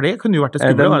 Ja, for det kunne jo vært det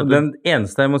skumle. Den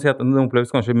eneste jeg må si at den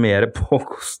oppleves kanskje mer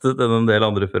påkostet enn en del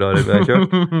andre Ferrari vi har kjørt.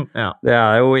 Det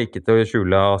jo ikke til å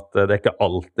skjule at det ikke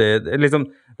alltid, liksom,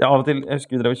 det av og til, jeg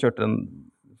husker vi drev og kjørte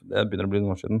det begynner å bli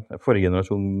noen år siden, forrige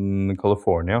generasjon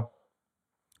California,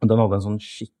 og den hadde en sånn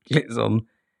skikkelig sånn,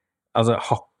 altså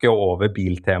hakke over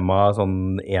biltema,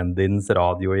 sånn endins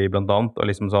radio i blant annet, og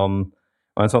liksom sånn,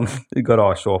 og en sånn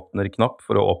garasjeåpner-knapp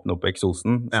for å åpne opp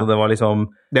eksosen, så det var liksom...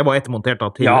 Det var ettermontert da,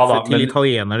 til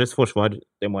italieneres forsvar,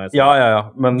 det må jeg si. Ja,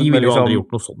 men... De ville jo aldri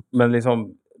gjort noe sånt. Men liksom,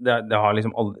 det har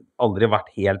liksom aldri vært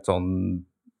helt sånn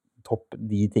topp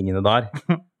de tingene der.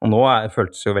 Og nå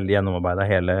føltes jo veldig gjennomarbeidet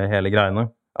hele greiene.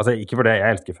 Altså, ikke fordi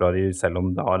jeg elsker Ferrari, selv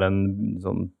om det har en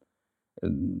sånn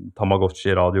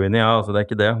Tamagotchi-radio inni, altså det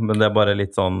ikke det, men det bare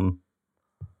litt sånn...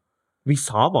 Vi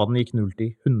sa hva den gikk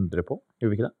 0-100 på,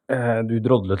 gjorde vi ikke det? Du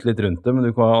drodlet litt rundt det, men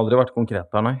du har aldri vært konkret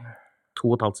der, nei.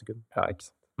 2,5 sekunder. Ja, ikke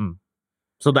sant.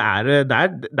 Så det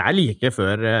like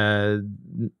før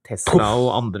Tesla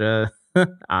og andre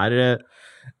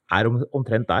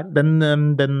omtrent der.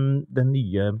 Den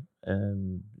nye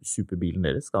superbilen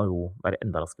deres skal jo være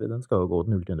enda raskere. Den skal jo gå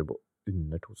 0-100 på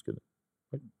under 2 sekunder.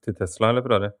 Til Tesla eller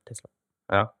Ferrari? Tesla.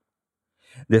 Ja.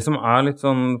 Det som litt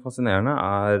sånn fascinerende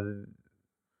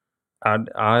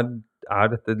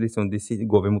dette liksom,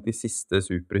 går vi mot de siste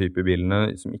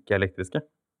super-hyperbilene som ikke elektriske?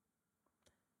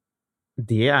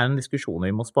 Det en diskusjon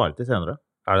vi må spare til senere.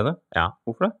 Det det? Ja.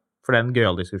 Hvorfor det? For det en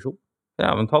gøyal diskusjon.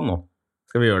 Ja, men ta den nå.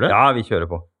 Skal vi gjøre det? Ja, vi kjører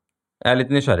på. Jeg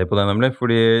litt nysgjerrig på det nemlig,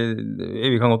 fordi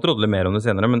vi kan godt rådle mer om det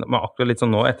senere, men akkurat litt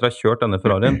sånn nå, etter å ha kjørt denne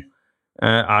Ferrarien,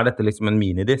 dette liksom en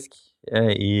minidisk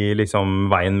i liksom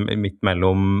veien midt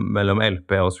mellom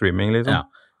LP og streaming, liksom? Ja.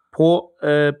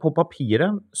 På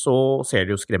papiret så ser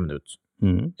det jo skremmende ut.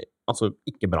 Altså,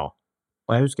 ikke bra.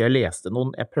 Og jeg husker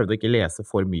jeg prøvde ikke å lese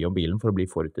for mye om bilen for å bli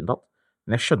forutinntatt,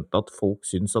 men jeg skjønte at folk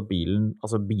synes at bilen,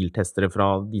 altså biltestere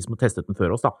fra de som har testet den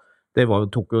før oss da,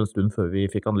 tok jo en stund før vi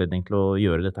fikk anledning til å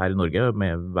gjøre dette her i Norge,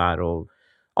 med vær og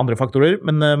andre faktorer,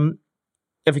 men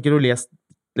jeg fikk jo lest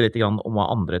litt grann om hva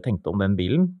andre tenkte om den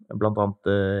bilen, blant annet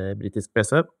britisk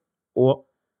presse, og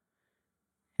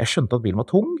jeg skjønte at bilen var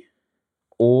tung,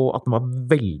 og at den var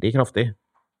veldig kraftig.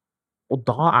 Og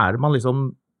da man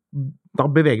liksom, da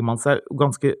beveger man seg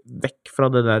ganske vekk fra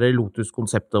det der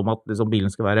Lotus-konseptet om at liksom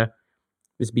bilen skal være,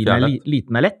 hvis bilen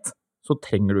liten lett, så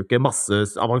trenger du ikke masse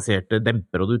avanserte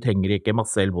demper, og du trenger ikke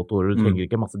masse elmotorer, du trenger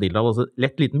ikke masse dilldall. Altså,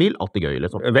 lett liten bil, alltid gøy,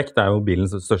 liksom. Vekt jo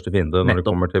bilens største fiende når det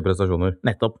kommer til prestasjoner.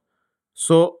 Nettopp.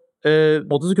 Så på en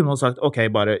måte så kunne man sagt, ok,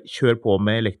 bare kjør på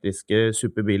med elektriske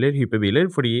superbiler, hyperbiler,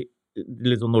 fordi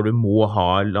liksom når du må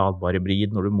ha ladbar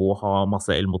hybrid, når du må ha masse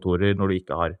elmotorer, når du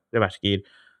ikke har reversgir,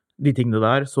 de tingene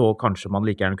der, så kanskje man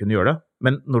like gjerne kunne gjøre det.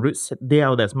 Men det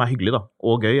jo det som hyggelig da,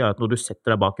 og gøy, at når du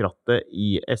setter deg bak rattet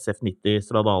i SF90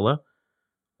 Stradale,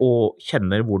 og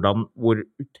kjenner hvor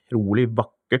utrolig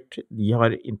vakkert de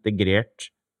har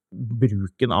integrert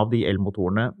bruken av de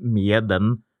elmotorene med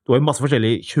den. Du har jo masse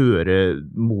forskjellige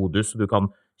kjøremodus. Du kan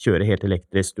kjøre helt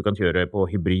elektrisk, du kan kjøre på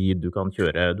hybrid, du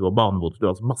har banemodus, du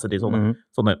har masse til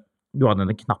sånne. Du har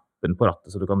denne knappen på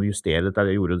rattet, så du kan justere dette.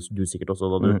 Det gjorde du sikkert også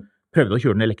da du prøvde å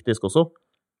kjøre den elektrisk også.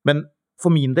 Men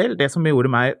for min del, det som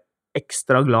gjorde meg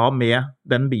ekstra glad med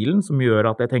den bilen, som gjør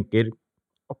at jeg tenker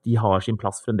at de har sin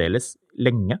plass fremdeles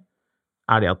lenge,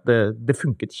 det at det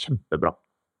funket kjempebra.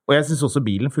 Og jeg synes også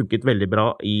bilen funket veldig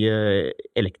bra i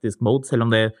elektrisk mode, selv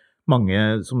om det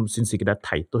mange som synes sikkert det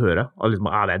teit å høre, og liksom,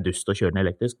 det dust å kjøre den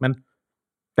elektrisk, men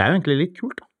det jo egentlig litt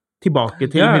kult da. Tilbake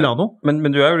til Milano.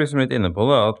 Men du jo liksom litt inne på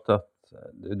det, at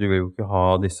du vil jo ikke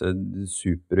ha disse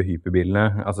super- og hyperbilene.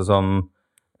 Altså sånn,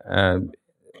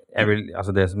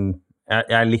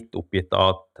 jeg litt oppgitt av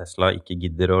at Tesla ikke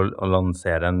gidder å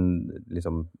lansere en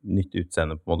liksom, nytt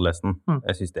utseende på Model S-en.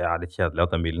 Jeg synes det litt kjedelig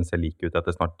at den bilen ser like ut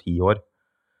etter snart 10 år.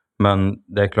 Men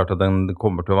det klart at den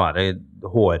kommer til å være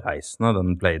hårreisende,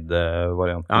 den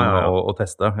Blade-varianten, å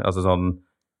teste. Altså sånn,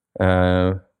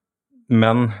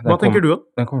 men hva tenker du da?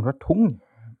 Den kommer til å være tung.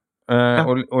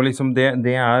 Og liksom det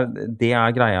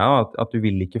greia, at du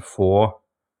vil ikke få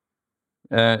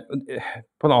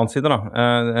på en annen side da,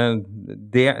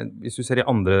 hvis du ser i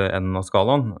andre enden av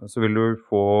skalaen, så vil du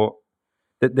få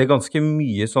det ganske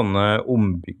mye sånne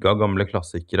ombygga gamle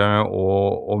klassikere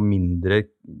og mindre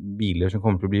biler som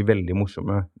kommer til å bli veldig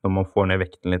morsomme når man får ned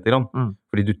vekten litt grann.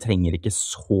 Fordi du trenger ikke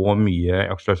så mye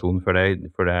akselerasjon før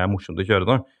det morsomt å kjøre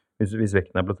det, hvis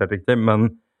vekten plassert riktig.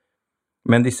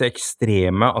 Men disse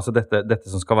ekstreme, altså dette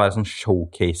som skal være sånn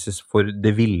showcases for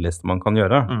det villeste man kan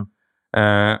gjøre,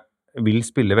 vil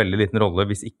spille veldig liten rolle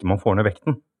hvis ikke man får ned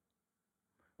vekten.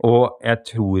 Og jeg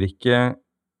tror ikke,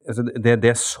 altså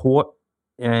det så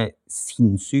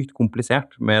sinnssykt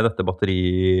komplisert med dette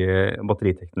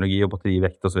batteriteknologi og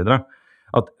batterivekt og så videre,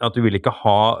 at du vil ikke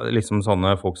ha liksom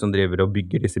sånne folk som driver og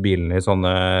bygger disse bilene i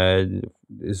sånne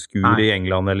skur i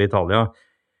England eller Italia.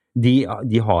 De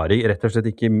har rett og slett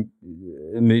ikke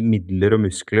midler og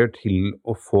muskler til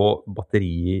å få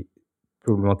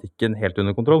batteriproblematikken helt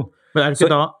under kontroll. Men så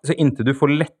inntil du får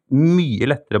mye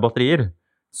lettere batterier,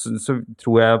 så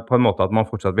tror jeg på en måte at man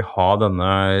fortsatt vil ha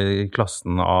denne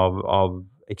klassen av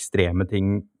ekstreme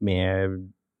ting med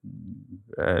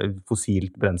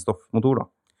fossilt brennstoffmotor da.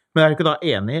 Men ikke da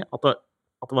enig at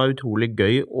det var utrolig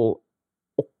gøy å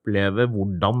oppleve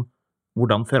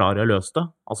hvordan Ferrari har løst det?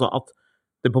 Altså at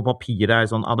det på papiret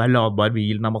sånn, det ladbar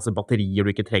bil, den har masse batterier du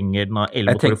ikke trenger, den har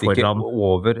elmotorer foran. Jeg tenkte ikke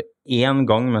over en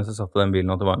gang mens jeg satt i den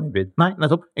bilen at det var en hybrid. Nei,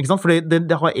 nettopp. Ikke sant? For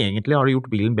det har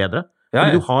gjort bilen bedre.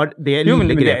 Fordi du har det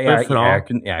lille grepet fra...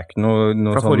 Jeg er ikke noe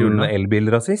sånn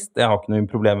elbilrasist. Jeg har ikke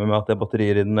noen problemer med at det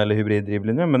batterier i den eller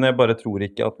hybriddrivlinje, men jeg bare tror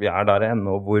ikke at vi der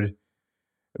ennå hvor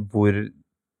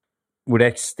det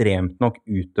ekstremt nok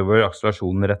utover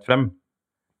akselerasjonen rett frem.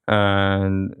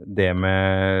 Det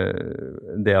med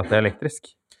det at det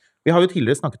elektrisk. Vi har jo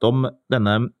tidligere snakket om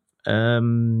denne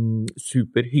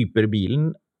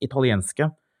super-hyperbilen,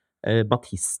 italienske,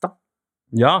 Battista.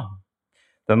 Ja,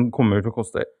 den kommer til å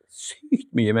koste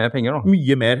sykt mye mer penger da.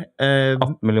 Mye mer.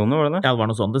 18 millioner, var det det? Ja, det var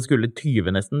noe sånt. Den skulle 20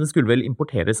 nesten. Den skulle vel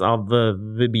importeres av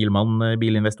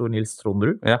bilinvestor Nils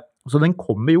Trondrud. Ja. Så den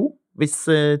kommer jo, hvis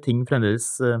ting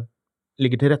fremdeles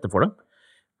ligger til rette for det.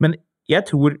 Men jeg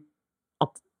tror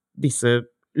at disse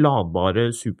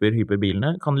ladbare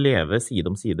super-hyperbilene kan leve side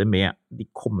om side med de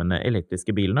kommende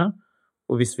elektriske bilene.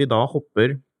 Og hvis vi da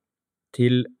hopper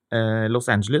til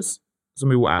Los Angeles, som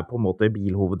jo på en måte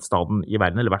bilhovedstaden i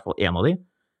verden, eller i hvert fall en av de.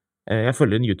 Jeg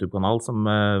følger en YouTube-kanal som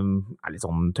litt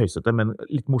sånn tøysete, men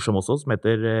litt morsom også, som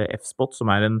heter F-Spot, som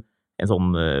en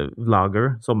sånn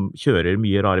vlogger som kjører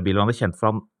mye rare biler. Han kjent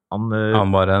for han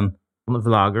var en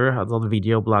vlogger, en sånn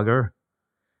videoblogger.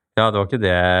 Ja, det var ikke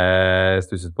det jeg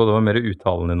stusset på, det var mer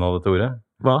uttalen din av det, Tore.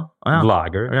 Hva?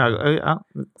 Vlogger. Ja,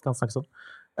 kan snakke sånn.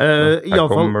 Her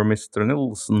kommer Mr.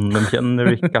 Nilsen, men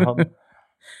kjenner ikke han.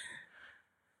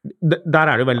 Der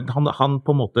det jo veldig, han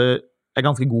på en måte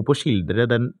ganske god på å skildre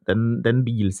den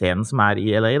bilscenen som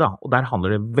i LA da, og der handler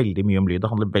det veldig mye om lyd,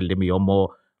 det handler veldig mye om å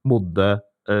modde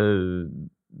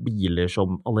biler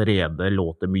som allerede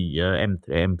låter mye,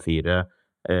 M3, M4,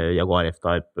 Jaguar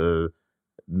F-Type,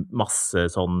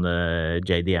 masse sånn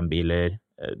JDM-biler,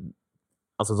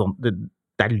 altså sånn,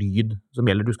 det lyd som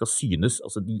gjelder, du skal synes,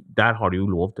 altså der har du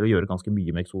jo lov til å gjøre ganske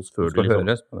mye med eksos før du skal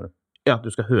høres. Ja, du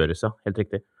skal høres, ja, helt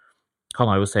riktig. Han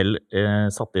har jo selv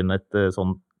satt inn et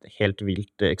sånn helt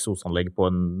vilt eksosanlegg på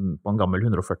en gammel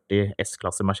 140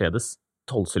 S-klasse Mercedes,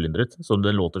 12-sylindret, så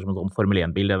den låter som en sånn Formel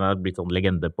 1-bil, den blitt sånn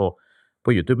legende på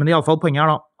YouTube. Men i alle fall poenget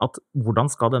da, at hvordan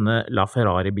skal denne La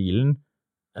Ferrari-bilen,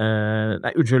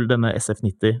 denne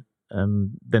SF90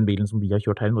 den bilen som vi har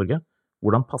kjørt her i Norge,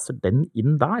 hvordan passer den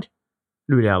inn der,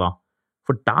 lurer jeg da.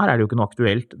 For der det jo ikke noe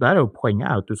aktuelt. Der jo poenget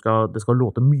at det skal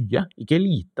låte mye, ikke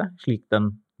lite, slik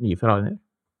den nye Ferrarien gjør.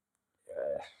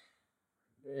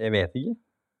 Jeg vet ikke.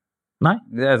 Nei.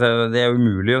 Det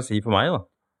umulig å si for meg, da.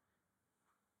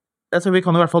 Altså, vi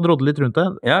kan i hvert fall drodle litt rundt det.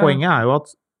 Ja. Poenget jo at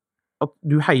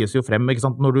du heies jo frem, ikke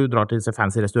sant, når du drar til disse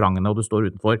fancy restaurantene og du står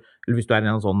utenfor, eller hvis du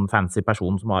en sånn fancy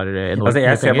person som har enormt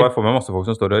jeg ser bare for meg masse folk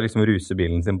som står og liksom ruser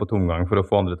bilen sin på tomgang for å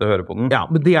få andre til å høre på den. Ja,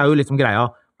 men det jo liksom greia.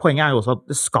 Poenget jo også at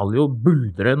det skal jo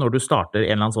buldre når du starter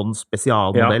en eller annen sånn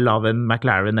spesialmodell av en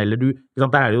McLaren, eller ikke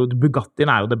sant,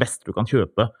 Bugattien jo det beste du kan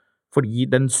kjøpe, fordi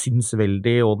den syns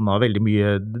veldig, og den har veldig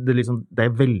mye, det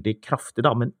veldig kraftig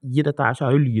da, men i dette her så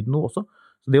jo lyden noe også.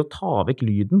 Så det å ta vekk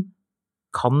lyden,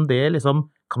 kan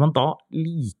man da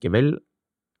likevel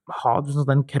ha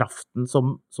den kraften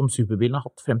som superbilen har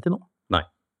hatt frem til nå? Nei.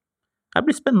 Det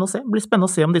blir spennende å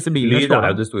se om disse bilene slår.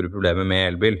 Lyd jo det store problemet med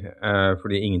elbil,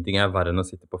 fordi ingenting verre enn å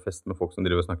sitte på fest med folk som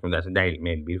driver og snakker om det så deilig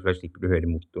med elbil, for da slipper du å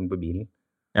høre motoren på bilen.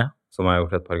 Ja. Som jeg har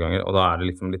gjort et par ganger, og da det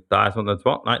liksom litt, det sånn, vet du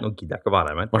hva? Nei, nå gidder jeg ikke å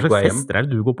være her mer. Hva slags fester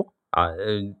det du går på?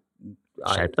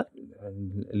 Skjerp deg.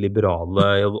 Liberale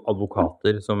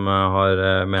advokater som har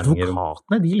meninger om...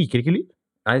 Advokatene, de liker ikke lyd?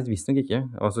 Nei, visst nok ikke.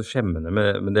 Altså skjemmende,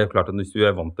 men det klart at hvis du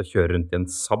vant til å kjøre rundt i en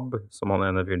Saab, som han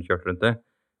ene fyren kjørte rundt i,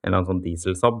 en eller annen sånn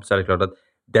diesel-Saab, så det klart at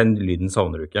den lyden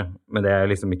savner du ikke. Men det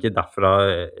liksom ikke derfra,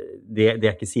 det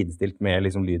ikke sidestilt med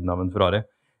liksom lyden av en Ferrari.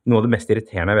 Noe av det mest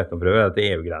irriterende jeg vet om prøver, at det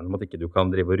EU-greiene om at ikke du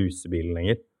kan drive og ruse bilen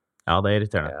lenger. Ja, det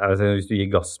irriterende. Altså, hvis du gir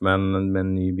gass med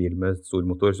en ny bil med stor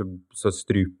motor, så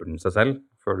struper den seg selv,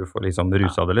 før du får liksom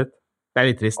rusa det litt. Det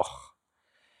litt trist.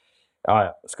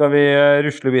 Ja. Skal vi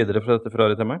rusle videre fra dette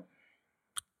Ferrari-temaet?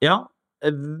 Ja,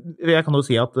 jeg kan jo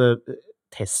si at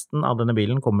testen av denne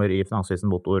bilen kommer i Finansvisen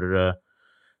Motor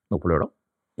nå på lørdag.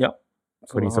 Ja,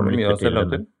 så for de som mye å selge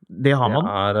til. Det har man.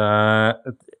 Det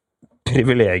et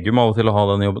privilegium av og til å ha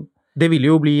den jobben. Det vil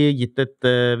jo bli gitt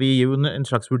vi gir jo en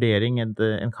slags vurdering,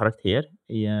 en karakter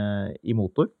i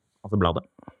Motor, altså bladet.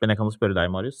 Men jeg kan jo spørre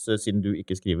deg, Marius, siden du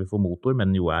ikke skriver for Motor,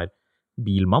 men jo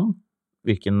bilmann,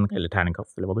 eller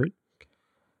terningkast, eller hva du vil?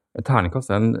 Terningkast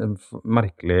en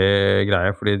merkelig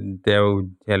greie, fordi det jo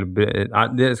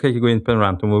det skal jeg ikke gå inn på en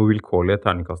rant om hvor vilkårlig et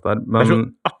terningkast men... Det så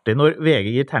artig når VG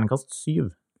gir terningkast 7.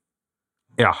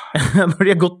 Ja. Når de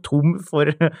har gått tom for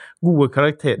gode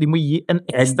karakterer. De må gi en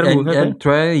ekstra god karakter. Jeg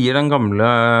tror jeg gir den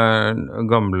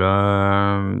gamle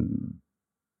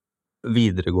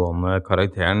videregående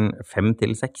karakteren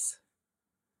 5-6.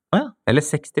 Ja. Eller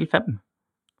 6-5.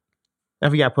 Ja,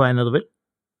 for jeg på vei nedover.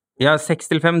 Ja,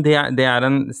 6-5, det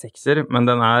en 6-er, men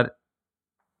den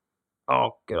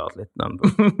akkurat litt den.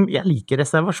 Jeg liker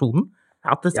reservasjonen.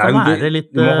 At det skal være litt...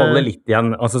 Du må holde litt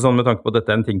igjen. Altså sånn med tanke på at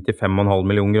dette en ting til 5,5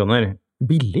 millioner kroner.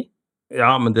 Billig?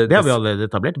 Ja, men det har vi allerede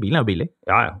etablert. Bilen jo billig.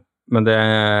 Ja. Men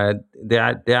jeg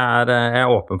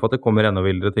åpen for at det kommer enda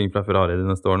vildere ting fra Ferrari de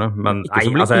neste årene. Men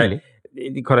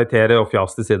karakterer og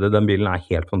fjas til side, den bilen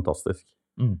helt fantastisk.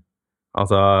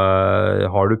 Altså,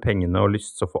 har du pengene og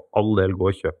lyst, så får all del gå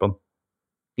og kjøpe den.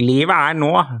 Livet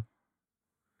nå!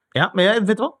 Ja, men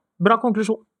vet du hva? Bra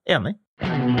konklusjon. Enig.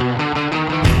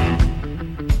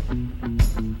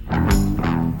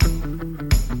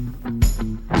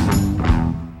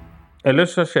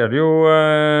 Ellers så skjer det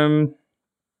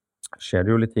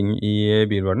jo litt ting i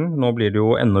bilverden. Nå blir det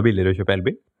jo enda billigere å kjøpe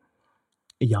elbil.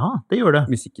 Ja, det gjør det.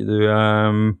 Hvis ikke du...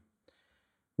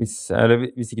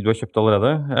 Hvis ikke du har kjøpt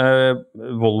allerede.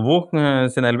 Volvo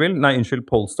sin elbil,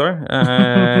 Polestar.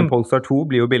 Polestar 2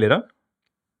 blir jo billigere.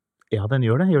 Ja, den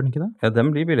gjør det, gjør den ikke det? Ja, den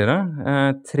blir billigere.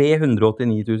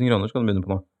 389 000 kroner skal du begynne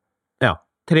på nå. Ja,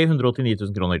 389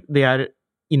 000 kroner. Det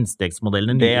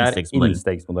innstegsmodellen. Det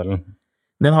innstegsmodellen.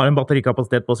 Den har en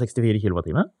batterikapasitet på 64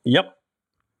 kWh. Ja.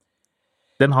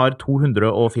 Den har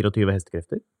 224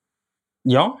 hestekrefter.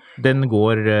 Ja. Den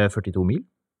går 42 mil.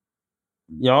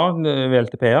 Ja,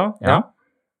 VLTP, ja.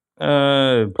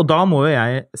 Og da må jo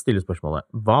jeg stille spørsmålet.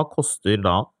 Hva koster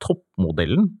da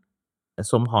toppmodellen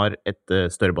som har et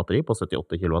større batteri på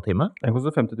 78 kWh? Den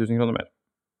koster 50 000 kroner mer.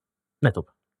 Nettopp.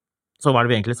 Så hva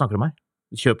det vi egentlig snakker om her?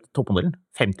 Kjøp toppmodellen.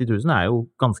 50 000 jo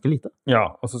ganske lite. Ja,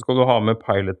 og så skal du ha med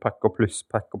Pilot Pack og Plus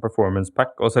Pack og Performance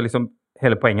Pack. Og så liksom,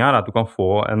 hele poenget her at du kan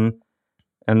få en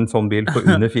sånn bil for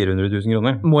under 400 000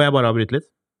 kroner. Må jeg bare avbryte litt?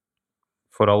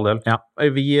 For all del. Ja,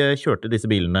 vi kjørte disse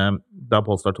bilene da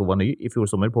Polestar 2 var ny i fjor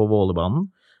sommer på Vålebanen.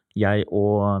 Jeg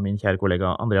og min kjære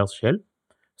kollega Andreas Schell,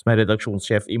 som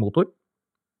redaksjonssjef i Motor.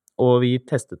 Og vi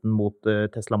testet den mot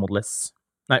Tesla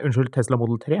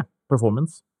Model 3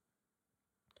 Performance.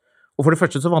 Og for det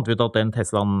første så fant vi ut at den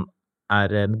Teslaen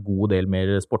en god del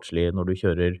mer sportslig når du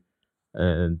kjører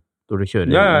Når du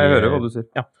kjører ja, jeg hører hva du sier.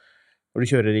 Ja, når du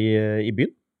kjører i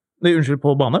byen. Nei, unnskyld,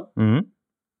 på bane.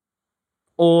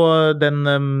 Og den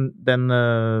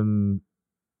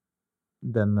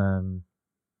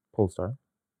Polestaren,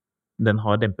 den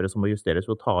har dempere som må justeres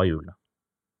ved å ta av hjulene.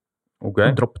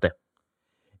 Okay. Dropp det.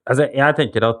 Altså, jeg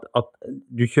tenker at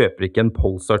du kjøper ikke en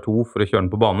Polestar 2 for å kjøre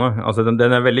den på bane. Altså,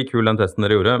 den er veldig kul, den testen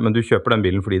dere gjorde, men du kjøper den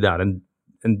bilen fordi det er en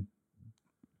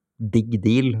big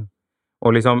deal. Og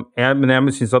liksom, men jeg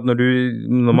synes at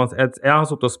jeg har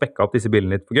suttet og spekket opp disse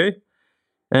bilene litt for gøy,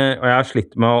 og jeg har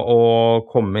slitt med å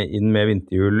komme inn med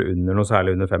vinterhjul under noe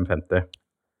særlig under 550.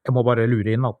 Jeg må bare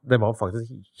lure inn at det var faktisk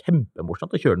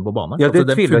kjempemorsomt å kjøre den på bane. Ja, det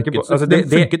tviler jeg ikke på. Altså, den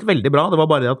funket veldig bra. Det var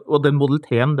bare at, og den Model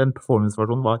T-en, den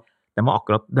performance-versjonen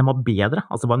den var bedre.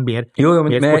 Altså, det var en mer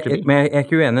sportslig bil. Men jeg er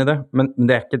ikke uenig i det. Men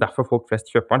det er ikke derfor folk flest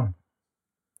kjøper den.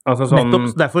 Altså, sånn...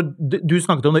 Nettopp, derfor, du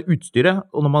snakket om det utstyret,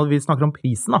 og når vi snakker om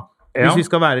prisen da. Hvis vi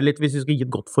skal gi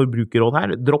et godt forbrukerråd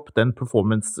her, dropp den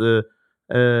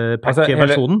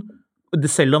performance-pack-versjonen.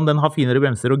 Selv om den har finere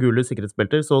bremser og gule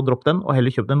sikkerhetsbelter, så dropp den, og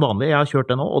heller kjøp den vanlige. Jeg har kjørt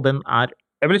den nå, og den er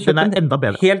enda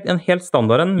bedre. En helt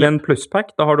standarden, med en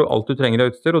plusspack, da har du alt du trenger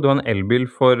av utstyr, og du har en elbil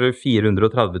for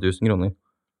 430 000 kroner.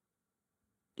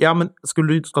 Ja, men skal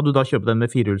du da kjøpe den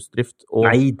med firehjulsdrift?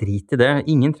 Nei, drit i det.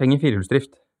 Ingen trenger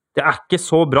firehjulsdrift. Det er ikke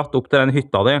så bratt opp til den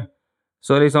hytta di.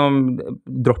 Så liksom,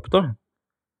 dropp det.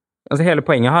 Altså, hele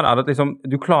poenget her er at liksom,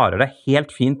 du klarer det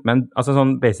helt fint, men altså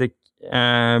sånn basic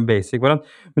variant.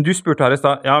 Men du spurte her i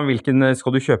sted, ja, hvilken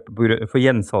skal du kjøpe for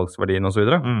gjensalgsverdien og så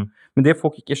videre. Men det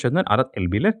folk ikke skjønner er at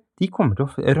elbiler, de kommer til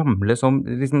å ramle som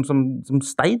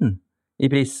stein i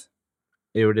pris.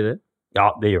 Gjør de det? Ja,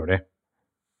 det gjør de.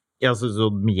 Ja, så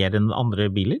mer enn andre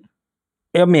biler?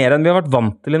 Ja, mer enn vi har vært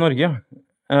vant til i Norge.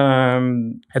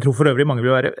 Jeg tror for øvrig mange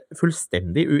vil være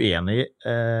fullstendig uenig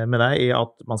med deg i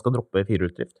at man skal droppe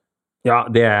firehjulsdrift. Ja,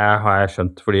 det har jeg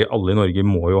skjønt, fordi alle i Norge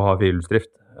må jo ha firehjulsdrift.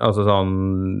 Altså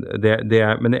sånn,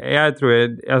 men jeg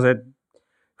tror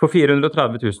for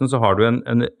 430 000 så har du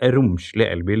en romslig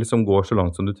elbil som går så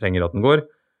langt som du trenger at den går.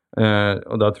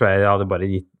 Og da tror jeg hadde bare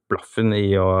gitt blaffen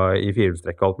i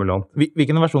firehjulstrekk og alt mulig annet.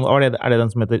 Hvilken versjon er det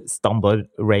den som heter Standard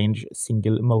Range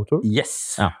Single Motor?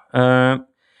 Yes. Ja.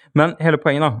 Men hele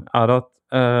poenget da, er at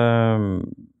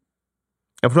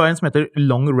ja, for du har en som heter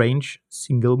Long Range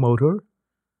Single Motor.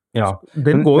 Ja.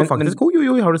 Den går jo faktisk,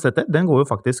 har du sett det? Den går jo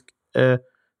faktisk,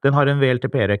 den har en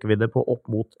VLTP-rekkevidde på opp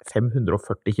mot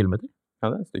 540 kilometer. Ja,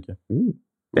 det er et stykke.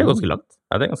 Det er ganske langt.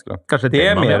 Ja, det er ganske langt. Kanskje det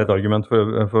er mer et argument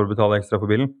for å betale ekstra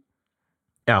for bilen.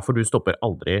 Ja, for du stopper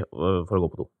aldri for å gå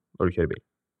på do når du kjører bil.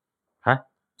 Hæ?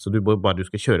 Så du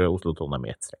skal kjøre Oslo-Trondheim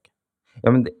med ett strekk. Ja,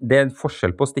 men det er en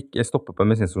forskjell på å stoppe på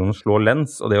en bensinstasjon og slå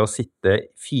lens, og det å sitte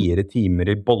 4 timer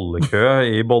i bollekø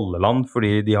i bolleland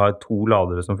fordi de har 2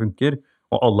 ladere som funker,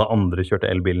 og alle andre kjørte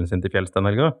elbilen sin til fjells den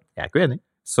helga. Jeg er ikke enig.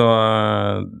 Så,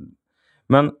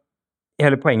 men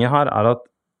hele poenget her er at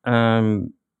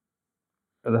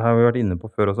det har vi vært inne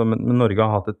på før også, men Norge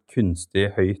har hatt et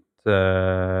kunstig høyt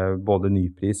både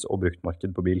nypris og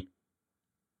bruktmarked på bil.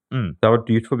 Det har vært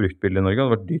dyrt for bruktbiler i Norge, og det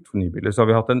har vært dyrt for nybiler. Så har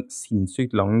vi hatt en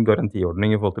sinnssykt lang garantiordning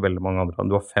i forhold til veldig mange andre.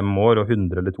 Du har 5 år og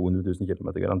 100 eller 200 000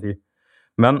 kilometer garanti.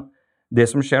 Men det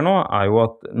som skjer nå er jo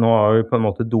at nå har vi på en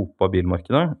måte dopet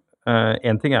bilmarkedet.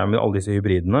 En ting er med alle disse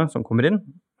hybridene som kommer inn,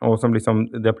 og som liksom,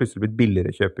 det har plutselig blitt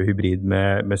billigere å kjøpe hybrid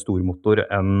med stor motor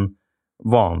enn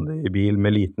vanlig bil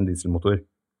med liten dieselmotor.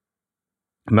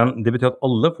 Men det betyr at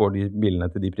alle får de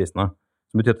bilene til de prisene.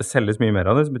 Det betyr at det selges mye mer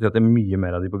av det, så betyr at det er mye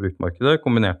mer av de på bruktmarkedet,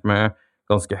 kombinert med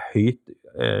ganske høyt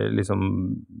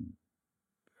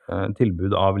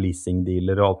tilbud av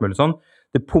leasingdealer og alt mulig sånn.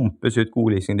 Det pumpes ut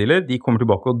gode leasingdealer, de kommer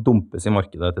tilbake og dumpes i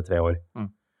markedet etter 3 år.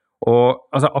 Og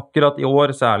altså, akkurat i år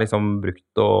så er liksom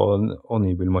brukt- og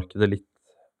nybilmarkedet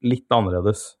litt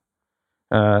annerledes.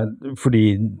 Fordi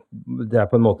det er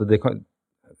på en måte,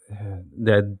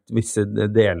 det er visse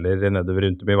deler nedover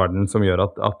rundt om i verden som gjør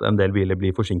at en del biler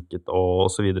blir forsinket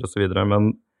og så videre og så videre.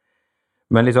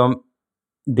 Men liksom,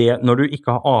 når du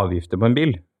ikke har avgifter på en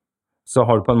bil, så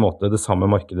har du på en måte det samme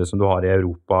markedet som du har i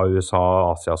Europa, USA,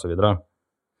 Asia og så videre.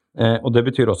 Og det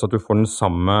betyr også at du får den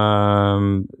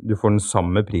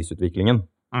samme prisutviklingen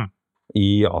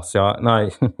i Asia,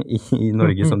 i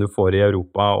Norge som du får i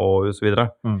Europa og så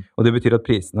videre. Og det betyr at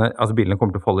bilene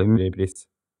kommer til å falle mye i pris.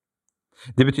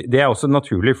 Det er også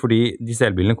naturlig, fordi disse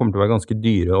elbilene kommer til å være ganske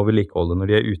dyre å vedlikeholde når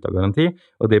de er ute av garanti,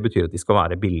 og det betyr at de skal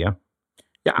være billige.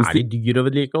 Ja, er de dyre å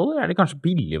vedlikeholde? Er de kanskje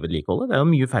billige å vedlikeholde? Det er jo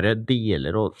mye færre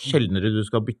deler og sjeldnere du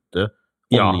skal bytte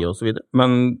olje og så videre.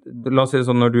 Men la oss si det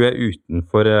sånn, når du er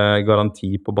utenfor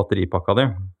garanti på batteripakka di,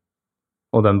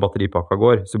 og den batteripakka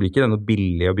går, så blir ikke det noe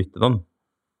billig å bytte den.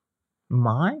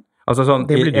 Nei. Altså sånn,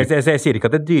 jeg sier ikke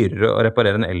at det dyrere å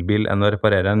reparere en elbil enn å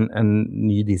reparere en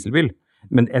ny dieselbil.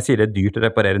 Men jeg sier det dyrt å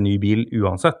reparere en ny bil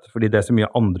uansett, fordi det så mye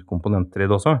andre komponenter i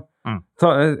det også. Så,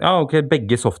 ok,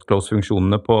 begge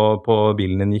softclose-funksjonene på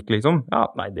bilen din gikk liksom. Ja,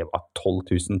 nei, det var 12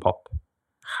 000 papp.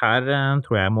 Her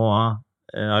tror jeg må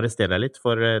arrestere deg litt,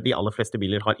 for de aller fleste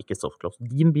biler har ikke softclose.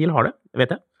 Din bil har det,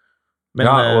 vet jeg. Men,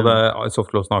 og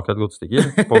softclosen har akkurat gått stykker.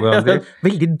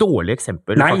 Veldig dårlig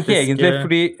eksempel. Nei, faktisk. Ikke egentlig,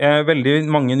 fordi veldig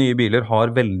mange nye biler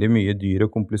har veldig mye dyr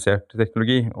og komplisert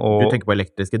teknologi. Og, du tenker på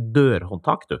elektriske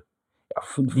dørhåndtak, du? Ja,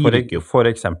 for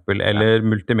eksempel, eller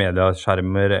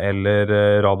multimediaskjermer, eller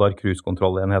radar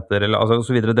cruise-kontrollenheter, eller altså, og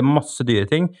så videre. Det masse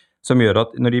dyre ting som gjør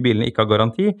at når de bilene ikke har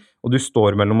garanti, og du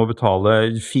står mellom å betale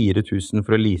 4 000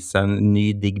 for å lease en ny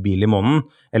digg bil i måneden,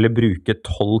 eller bruke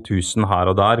 12 000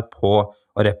 her og der på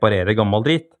å reparere gammel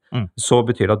drit, så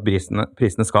betyr det at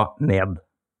prisene skal ned.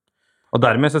 Og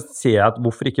dermed så sier jeg at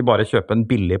hvorfor ikke bare kjøpe en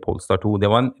billig Polestar 2?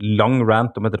 Det var en lang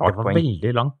rant om et rart poeng. Det var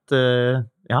veldig langt,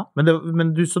 ja.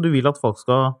 Så du vil at folk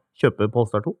skal kjøpe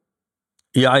Polestar 2?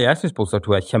 Ja, jeg synes Polestar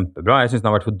 2 kjempebra. Jeg synes den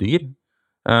har vært for dyr.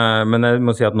 Men jeg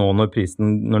må si at nå når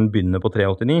den begynner på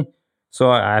 389,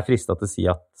 så jeg fristet til å si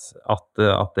at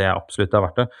det absolutt er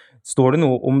verdt det. Står det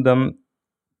noe om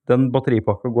den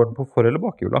batteripakka, går den på for- eller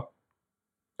bakhjula?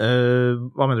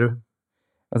 Hva mener du?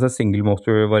 Altså single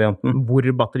motor-varianten. Hvor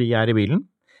batteriet i bilen?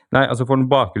 Nei, altså får den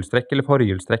bakhjulstrekk eller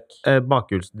forhjulstrekk?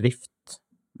 Bakhjulsdrift.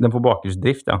 Den får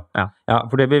bakhjulsdrift, ja.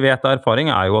 For det vi vet av erfaring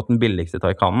jo at den billigste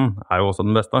Taycanen jo også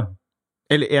den beste.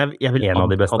 Eller jeg vil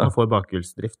anta at den får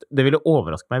bakhjulsdrift. Det ville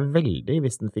overraske meg veldig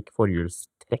hvis den fikk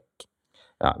forhjulstrekk.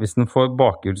 Ja, hvis den får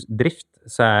bakhjulsdrift,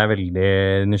 så jeg veldig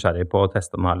nysgjerrig på å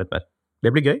teste den her litt mer.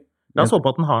 Det blir gøy. La oss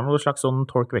håpe at den har noe slags sånn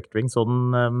torque vectoring, så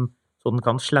den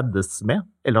kan sladdes med,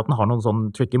 eller at den har noen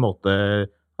sånn tricky måte,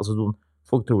 altså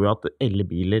folk tror jo at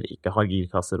elbiler ikke har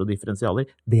girkasser og differensialer,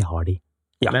 det har de.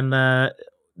 Ja. Men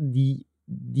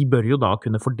de bør jo da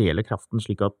kunne fordele kraften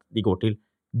slik at de går til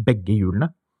begge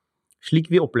hjulene. Slik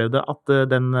vi opplevde at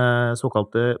den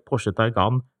såkalte Porsche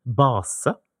Taycan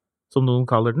Base, som noen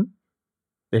kaller den,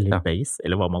 eller Base,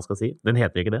 eller hva man skal si, den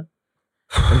heter ikke det.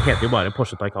 Den heter jo bare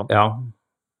Porsche Taycan. Ja,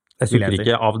 jeg sykker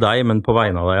ikke av deg, men på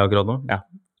vegne av deg akkurat nå. Ja.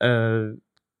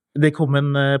 Det kom en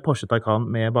Porsche Taycan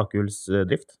med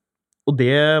bakhjulsdrift, og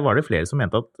det var det flere som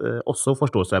mente at også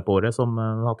forståelsesåret som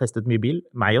har testet mye bil,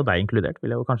 meg og deg inkludert,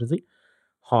 vil jeg jo kanskje si,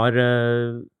 har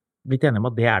blitt enige om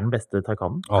at det den beste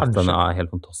Taycanen. Den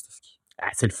helt fantastisk. Nei,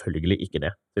 selvfølgelig ikke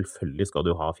det. Selvfølgelig skal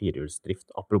du ha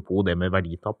firehjulsdrift. Apropos det med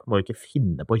verditapp, må jo ikke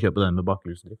finne på å kjøpe den med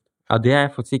bakhjulsdrift. Ja, det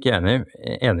jeg faktisk ikke enig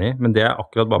i, men det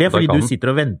akkurat bak på Taycanen. Det fordi du sitter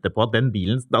og venter på at den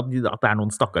bilen, at det noen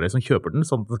stakkare som kjøper den,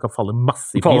 sånn at den skal falle masse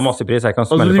i pris. Falle masse i pris, jeg kan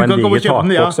smelle på en diger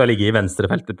takboks og ligge i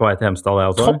venstrefeltet på vei til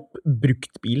Hemsedal. Topp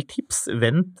bruktbiltips.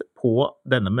 Vent på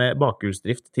denne med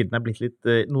bakhjulsdrift til den blitt litt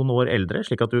noen år eldre,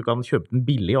 slik at du kan kjøpe den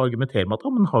billig og argumentere med at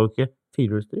men den har jo ikke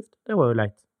firehjulsdrift. Det var jo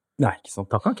leit. Nei, ikke sant.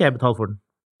 Da kan ikke jeg betale for den.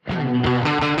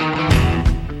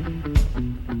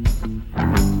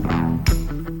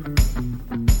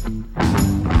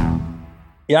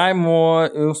 Jeg må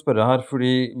jo spørre her,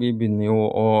 fordi vi begynner jo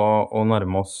å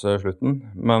nærme oss slutten.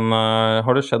 Men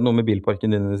har det skjedd noe med bilparken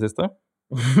din i det siste?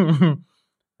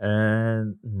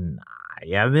 Nei.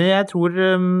 Jeg tror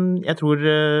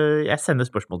jeg sender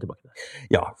spørsmål tilbake.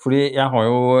 Ja, fordi jeg har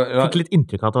jo... Fikk litt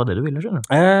inntrykk av at det var det du ville, skjønner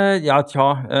du? Jeg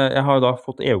har jo da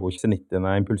fått Evo 90 når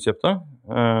jeg impulskjøpte,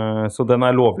 så den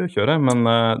lovlig å kjøre, men...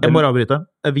 Jeg må avbryte.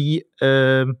 Vi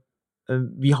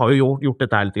har jo gjort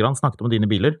dette her litt grann, snakket om dine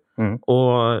biler,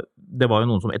 og det var jo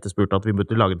noen som etterspurte at vi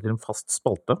burde lage det til en fast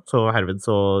spalte, så herved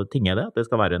så tinger jeg det, at det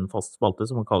skal være en fast spalte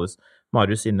som kalles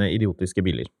Marius sine idiotiske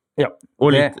biler. Ja.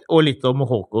 Og litt om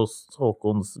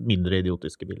Håkons mindre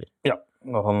idiotiske biler. Ja,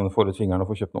 når han får ut fingeren og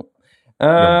får kjøpt noe.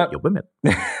 Jobber med det.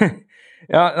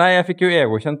 Ja, nei, jeg fikk jo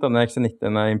EVO-kjent denne XC90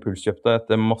 når jeg impulskjøpte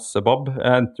etter masse babb.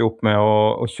 Jeg endte jo opp med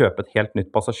å kjøpe et helt nytt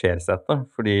passasjersete,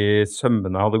 fordi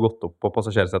sømmene hadde gått opp på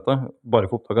passasjersetet, bare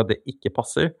for opptak at det ikke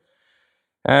passer.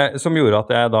 Som gjorde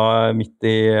at jeg da midt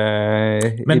i...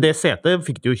 Men det setet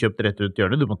fikk du jo kjøpt rett ut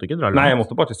hjørnet, du måtte ikke dra langt. Nei, jeg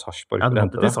måtte bare til Sarpsborg. Ja, du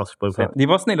måtte til Sarpsborg. Så, de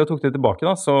var snille og tok det tilbake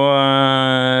da, så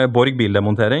Borg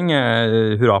bildemontering,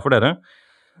 hurra for dere.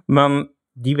 Men...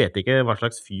 De vet ikke hva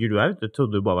slags fyr du er. Du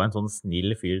trodde du bare var en sånn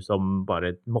snill fyr som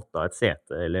bare måtte ha et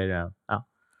sete, eller ja.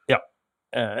 Ja.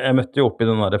 Jeg møtte jo opp i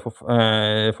den der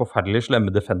forferdelig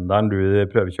slemme Defenderen du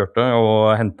prøvekjørte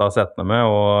og hentet setene med,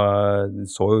 og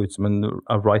så jo ut som en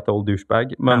right old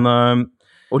douchebag. Men,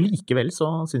 og likevel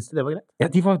så synes de det var greit. Ja,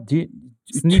 de var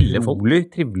snille folk. Utrolig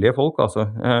trivelige folk, altså.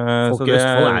 Folk i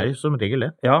Østfold jo som regel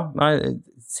det. Ja, nei,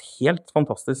 helt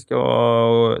fantastisk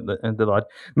og det der.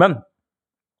 Men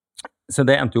Så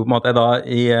det endte jo med at jeg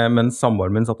da, mens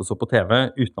samboeren min satt og så på TV,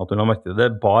 uten at hun la merke til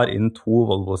det, bar inn 2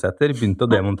 Volvo-seter, begynte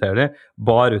å demontere det,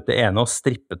 bar ut det ene og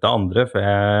strippet det andre, for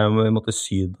jeg måtte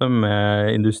sy det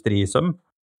med industrisøm.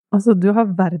 Altså, du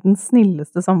har verdens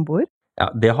snilleste samboer? Ja,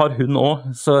 det har hun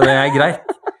også, så det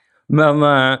greit. Men,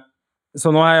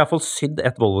 så nå har jeg i hvert fall sydd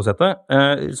et Volvo-sete.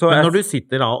 Men når du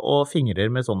sitter da og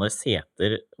fingrer med sånne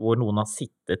seter hvor noen har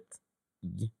sittet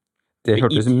i, det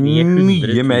hørtes mye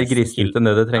mer grisete enn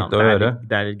det trengte å gjøre.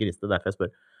 Det litt grisete, derfor jeg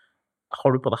spør.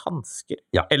 Har du på deg handsker?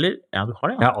 Ja. Eller, ja, du har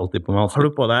det, ja. Jeg har alltid på meg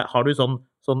handsker. Har du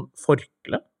sånn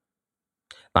forkle?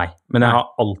 Nei, men jeg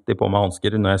har alltid på meg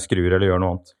handsker når jeg skrur eller gjør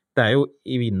noe annet. Det jo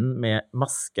i vinden med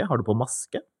maske. Har du på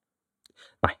maske?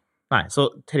 Nei, så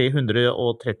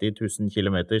 330 000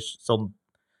 kilometers sånn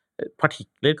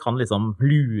partikler kan liksom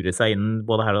lure seg inn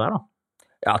både her og der da.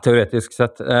 Ja, teoretisk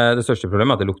sett. Det største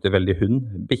problemet at det lukter veldig hund.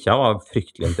 Bikkja var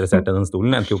fryktelig interessert i den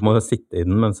stolen. Endte jo opp med å sitte i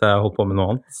den mens jeg holdt på med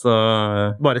noe annet. Så...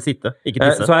 Bare sitte, ikke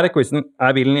tisse. Så her quizen.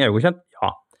 Bilen EU-godkjent?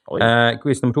 Ja.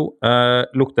 Quiz nummer 2.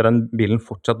 Lukter den bilen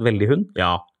fortsatt veldig hund?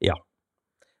 Ja. Ja.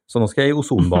 Så nå skal jeg i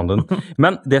ozonbanen.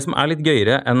 Men det som litt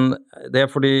gøyere enn det,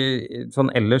 fordi sånn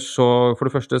ellers så, for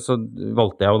det første så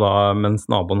valgte jeg jo da, mens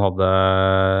naboen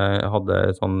hadde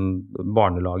sånn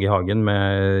barnelag i hagen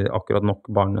med akkurat nok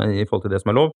barn i forhold til det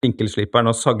som lov, vinkelslipperen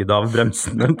og sagde av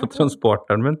bremsene på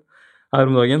transporteren min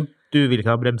her om dagen. Du vil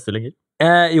ikke ha bremse lenger?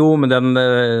 Jo, men den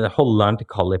holderen til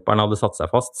kalipperen hadde satt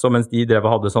seg fast, så mens de drev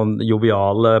og hadde sånn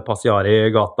jovial passiari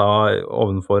i gata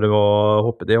ovenfor og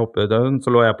hoppet,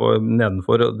 så lå jeg på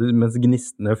nedenfor, mens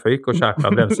gnistene føyk og skjærte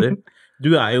av bremser.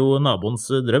 Du jo naboens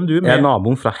drøm, du. Jeg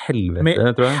naboen fra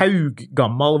helvete, tror jeg. Med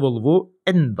hauggammal Volvo,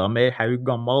 enda mer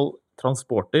hauggammal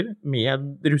transporter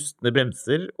med rustne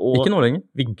bremser og ikke nå lenger.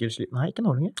 Vinkelslipp. Nei, ikke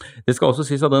nå lenger. Det skal også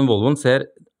sies at den Volvoen ser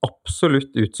absolutt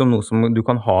ut som noe som du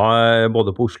kan ha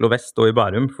både på Oslo Vest og i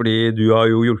Bærum, fordi du har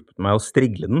jo hjulpet meg å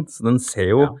strigle den, så den ser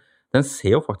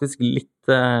jo faktisk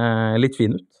litt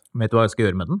fin ut. Vet du hva jeg skal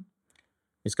gjøre med den?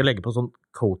 Vi skal legge på sånn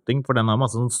coating, for den har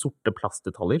masse sånn sorte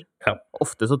plastdetaljer. Ja.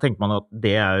 Ofte så tenker man at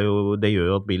det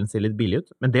gjør jo at bilen ser litt billig ut,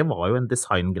 men det var jo en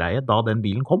designgreie da den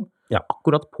bilen kom. Ja.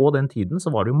 Akkurat på den tiden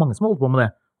så var det jo mange som holdt på med det,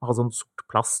 å ha sånn sort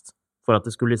plast, for at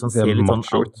det skulle liksom se litt sånn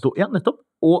outdoor. Ja, nettopp.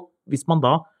 Og hvis man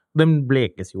da, den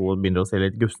blekes jo og begynner å se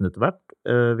litt gussen etter hvert.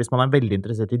 Hvis man veldig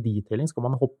interessert i detailing, skal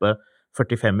man hoppe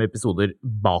 45 episoder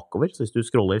bakover, så hvis du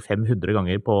scroller 500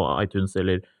 ganger på iTunes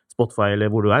eller Spotify eller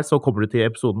hvor du så kommer du til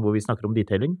episoden hvor vi snakker om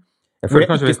detailing. Jeg føler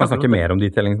kanskje vi skal snakke mer om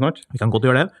detailing snart. Vi kan godt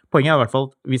gjøre det. Poenget i hvert fall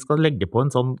at vi skal legge på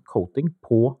en sånn coating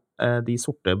på de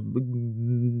sorte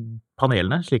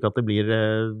panelene, slik at det blir,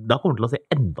 da kommer det til å se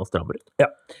enda strammere ut. Ja,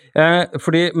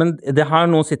 men det her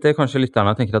nå sitter kanskje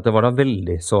lytterne og tenker at det var da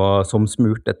veldig som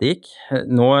smurt dette gikk.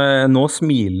 Nå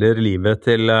smiler livet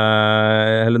til,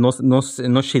 eller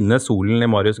nå skinner solen i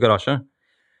Marius garasje.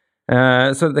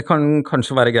 Så det kan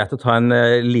kanskje være greit å ta en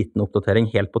liten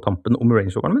oppdatering helt på tampen om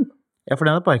Range Roveren min. Ja, for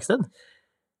den på verksted.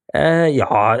 Ja,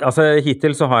 altså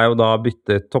hittil så har jeg jo da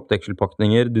byttet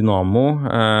toppdekselpakninger, dynamo,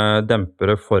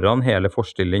 dempere foran hele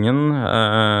forstillingen.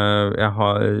 Jeg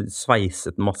har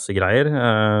sveiset masse greier,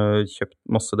 kjøpt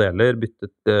masse deler,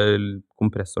 byttet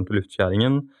kompressoren til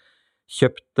luftkjæringen,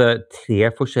 kjøpt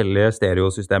 3 forskjellige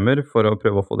stereosystemer for å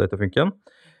prøve å få det til å funke igjen.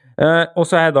 Og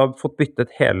så har jeg da fått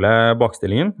byttet hele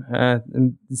bakstillingen.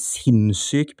 En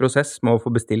sinnssyk prosess med å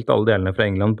få bestilt alle delene fra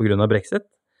England på grunn av Brexit.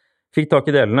 Fikk tak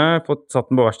i delene, fått satt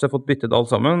den på verksted, fått byttet alt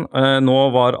sammen. Nå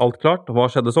var alt klart. Hva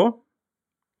skjedde så?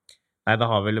 Nei, da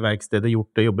har vel verkstedet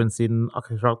gjort jobben sin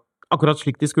akkurat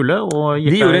slik de skulle. Og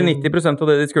de gjorde 90% av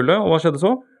det de skulle, og hva skjedde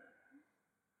så?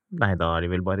 Nei, da har de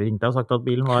vel bare ringt deg og sagt at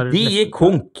bilen var... De gikk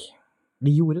konk.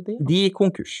 De gjorde det? Ja. De gikk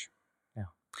konkurs. Ja.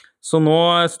 Så nå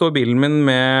står bilen min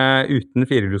uten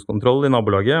firehjulskontroll i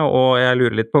nabolaget, og jeg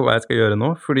lurer litt på hva jeg skal gjøre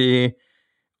nå, fordi...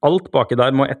 Alt baki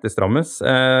der må etterstrammes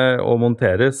og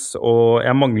monteres, og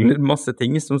jeg mangler masse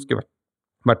ting som skulle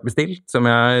vært bestilt, som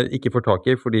jeg ikke får tak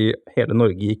i, fordi hele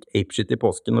Norge gikk apeshit i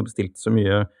påsken og bestilte så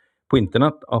mye på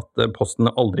internett at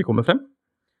posten aldri kommer frem.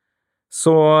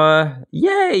 Så,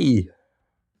 yay!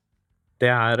 Det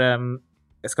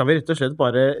skal vi rett og slett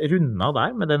bare runde av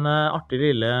der med denne artige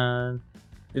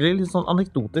litt sånn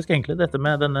anekdotisk egentlig, dette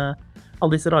med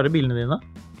alle disse rare bilene dine.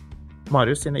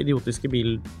 Marius sin idiotiske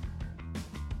bil...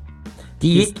 De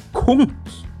gikk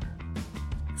konk!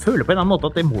 Føler på en annen måte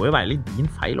at det må jo være litt din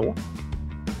feil også.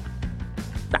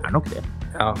 Det nok det.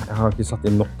 Ja, jeg har ikke satt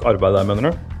inn nok arbeid der,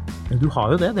 mener du? Men du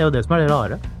har jo det, det jo det som det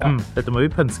rare. Ja. Dette må vi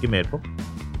pønske mer på.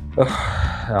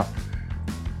 Ja.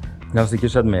 Det har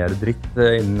sikkert skjedd mer dritt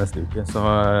innen neste uke, så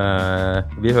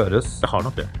vi høres. Det har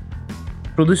nok det.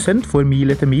 Produsent for Mil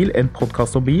etter mil, en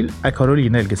podcast om bil,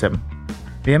 Karoline Elgesem.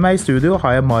 Med meg I studio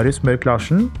har jeg Marius Mørk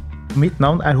Larsen, og mitt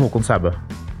navn Håkon Sæbø.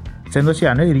 Send oss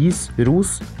gjerne ris,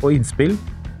 ros og innspill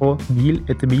på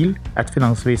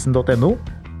mil@finansavisen.no, og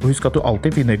husk at du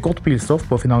alltid finner godt bilstoff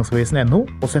på finansavisen.no,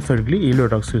 og selvfølgelig I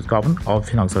lørdagsutgaven av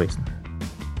Finansavisen.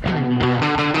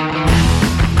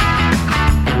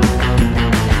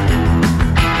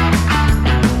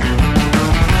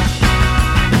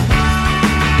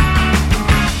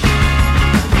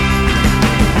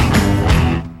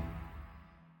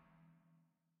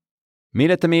 Mil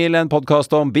etter mil, en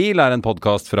podcast om bil, en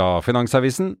podcast fra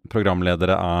Finansavisen.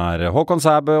 Programledere Håkon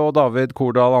Sæbø og David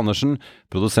Kordal Andersen.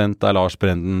 Produsent Lars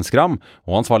Brenden Skram,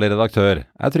 og ansvarlig redaktør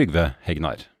Trygve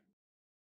Hegnar.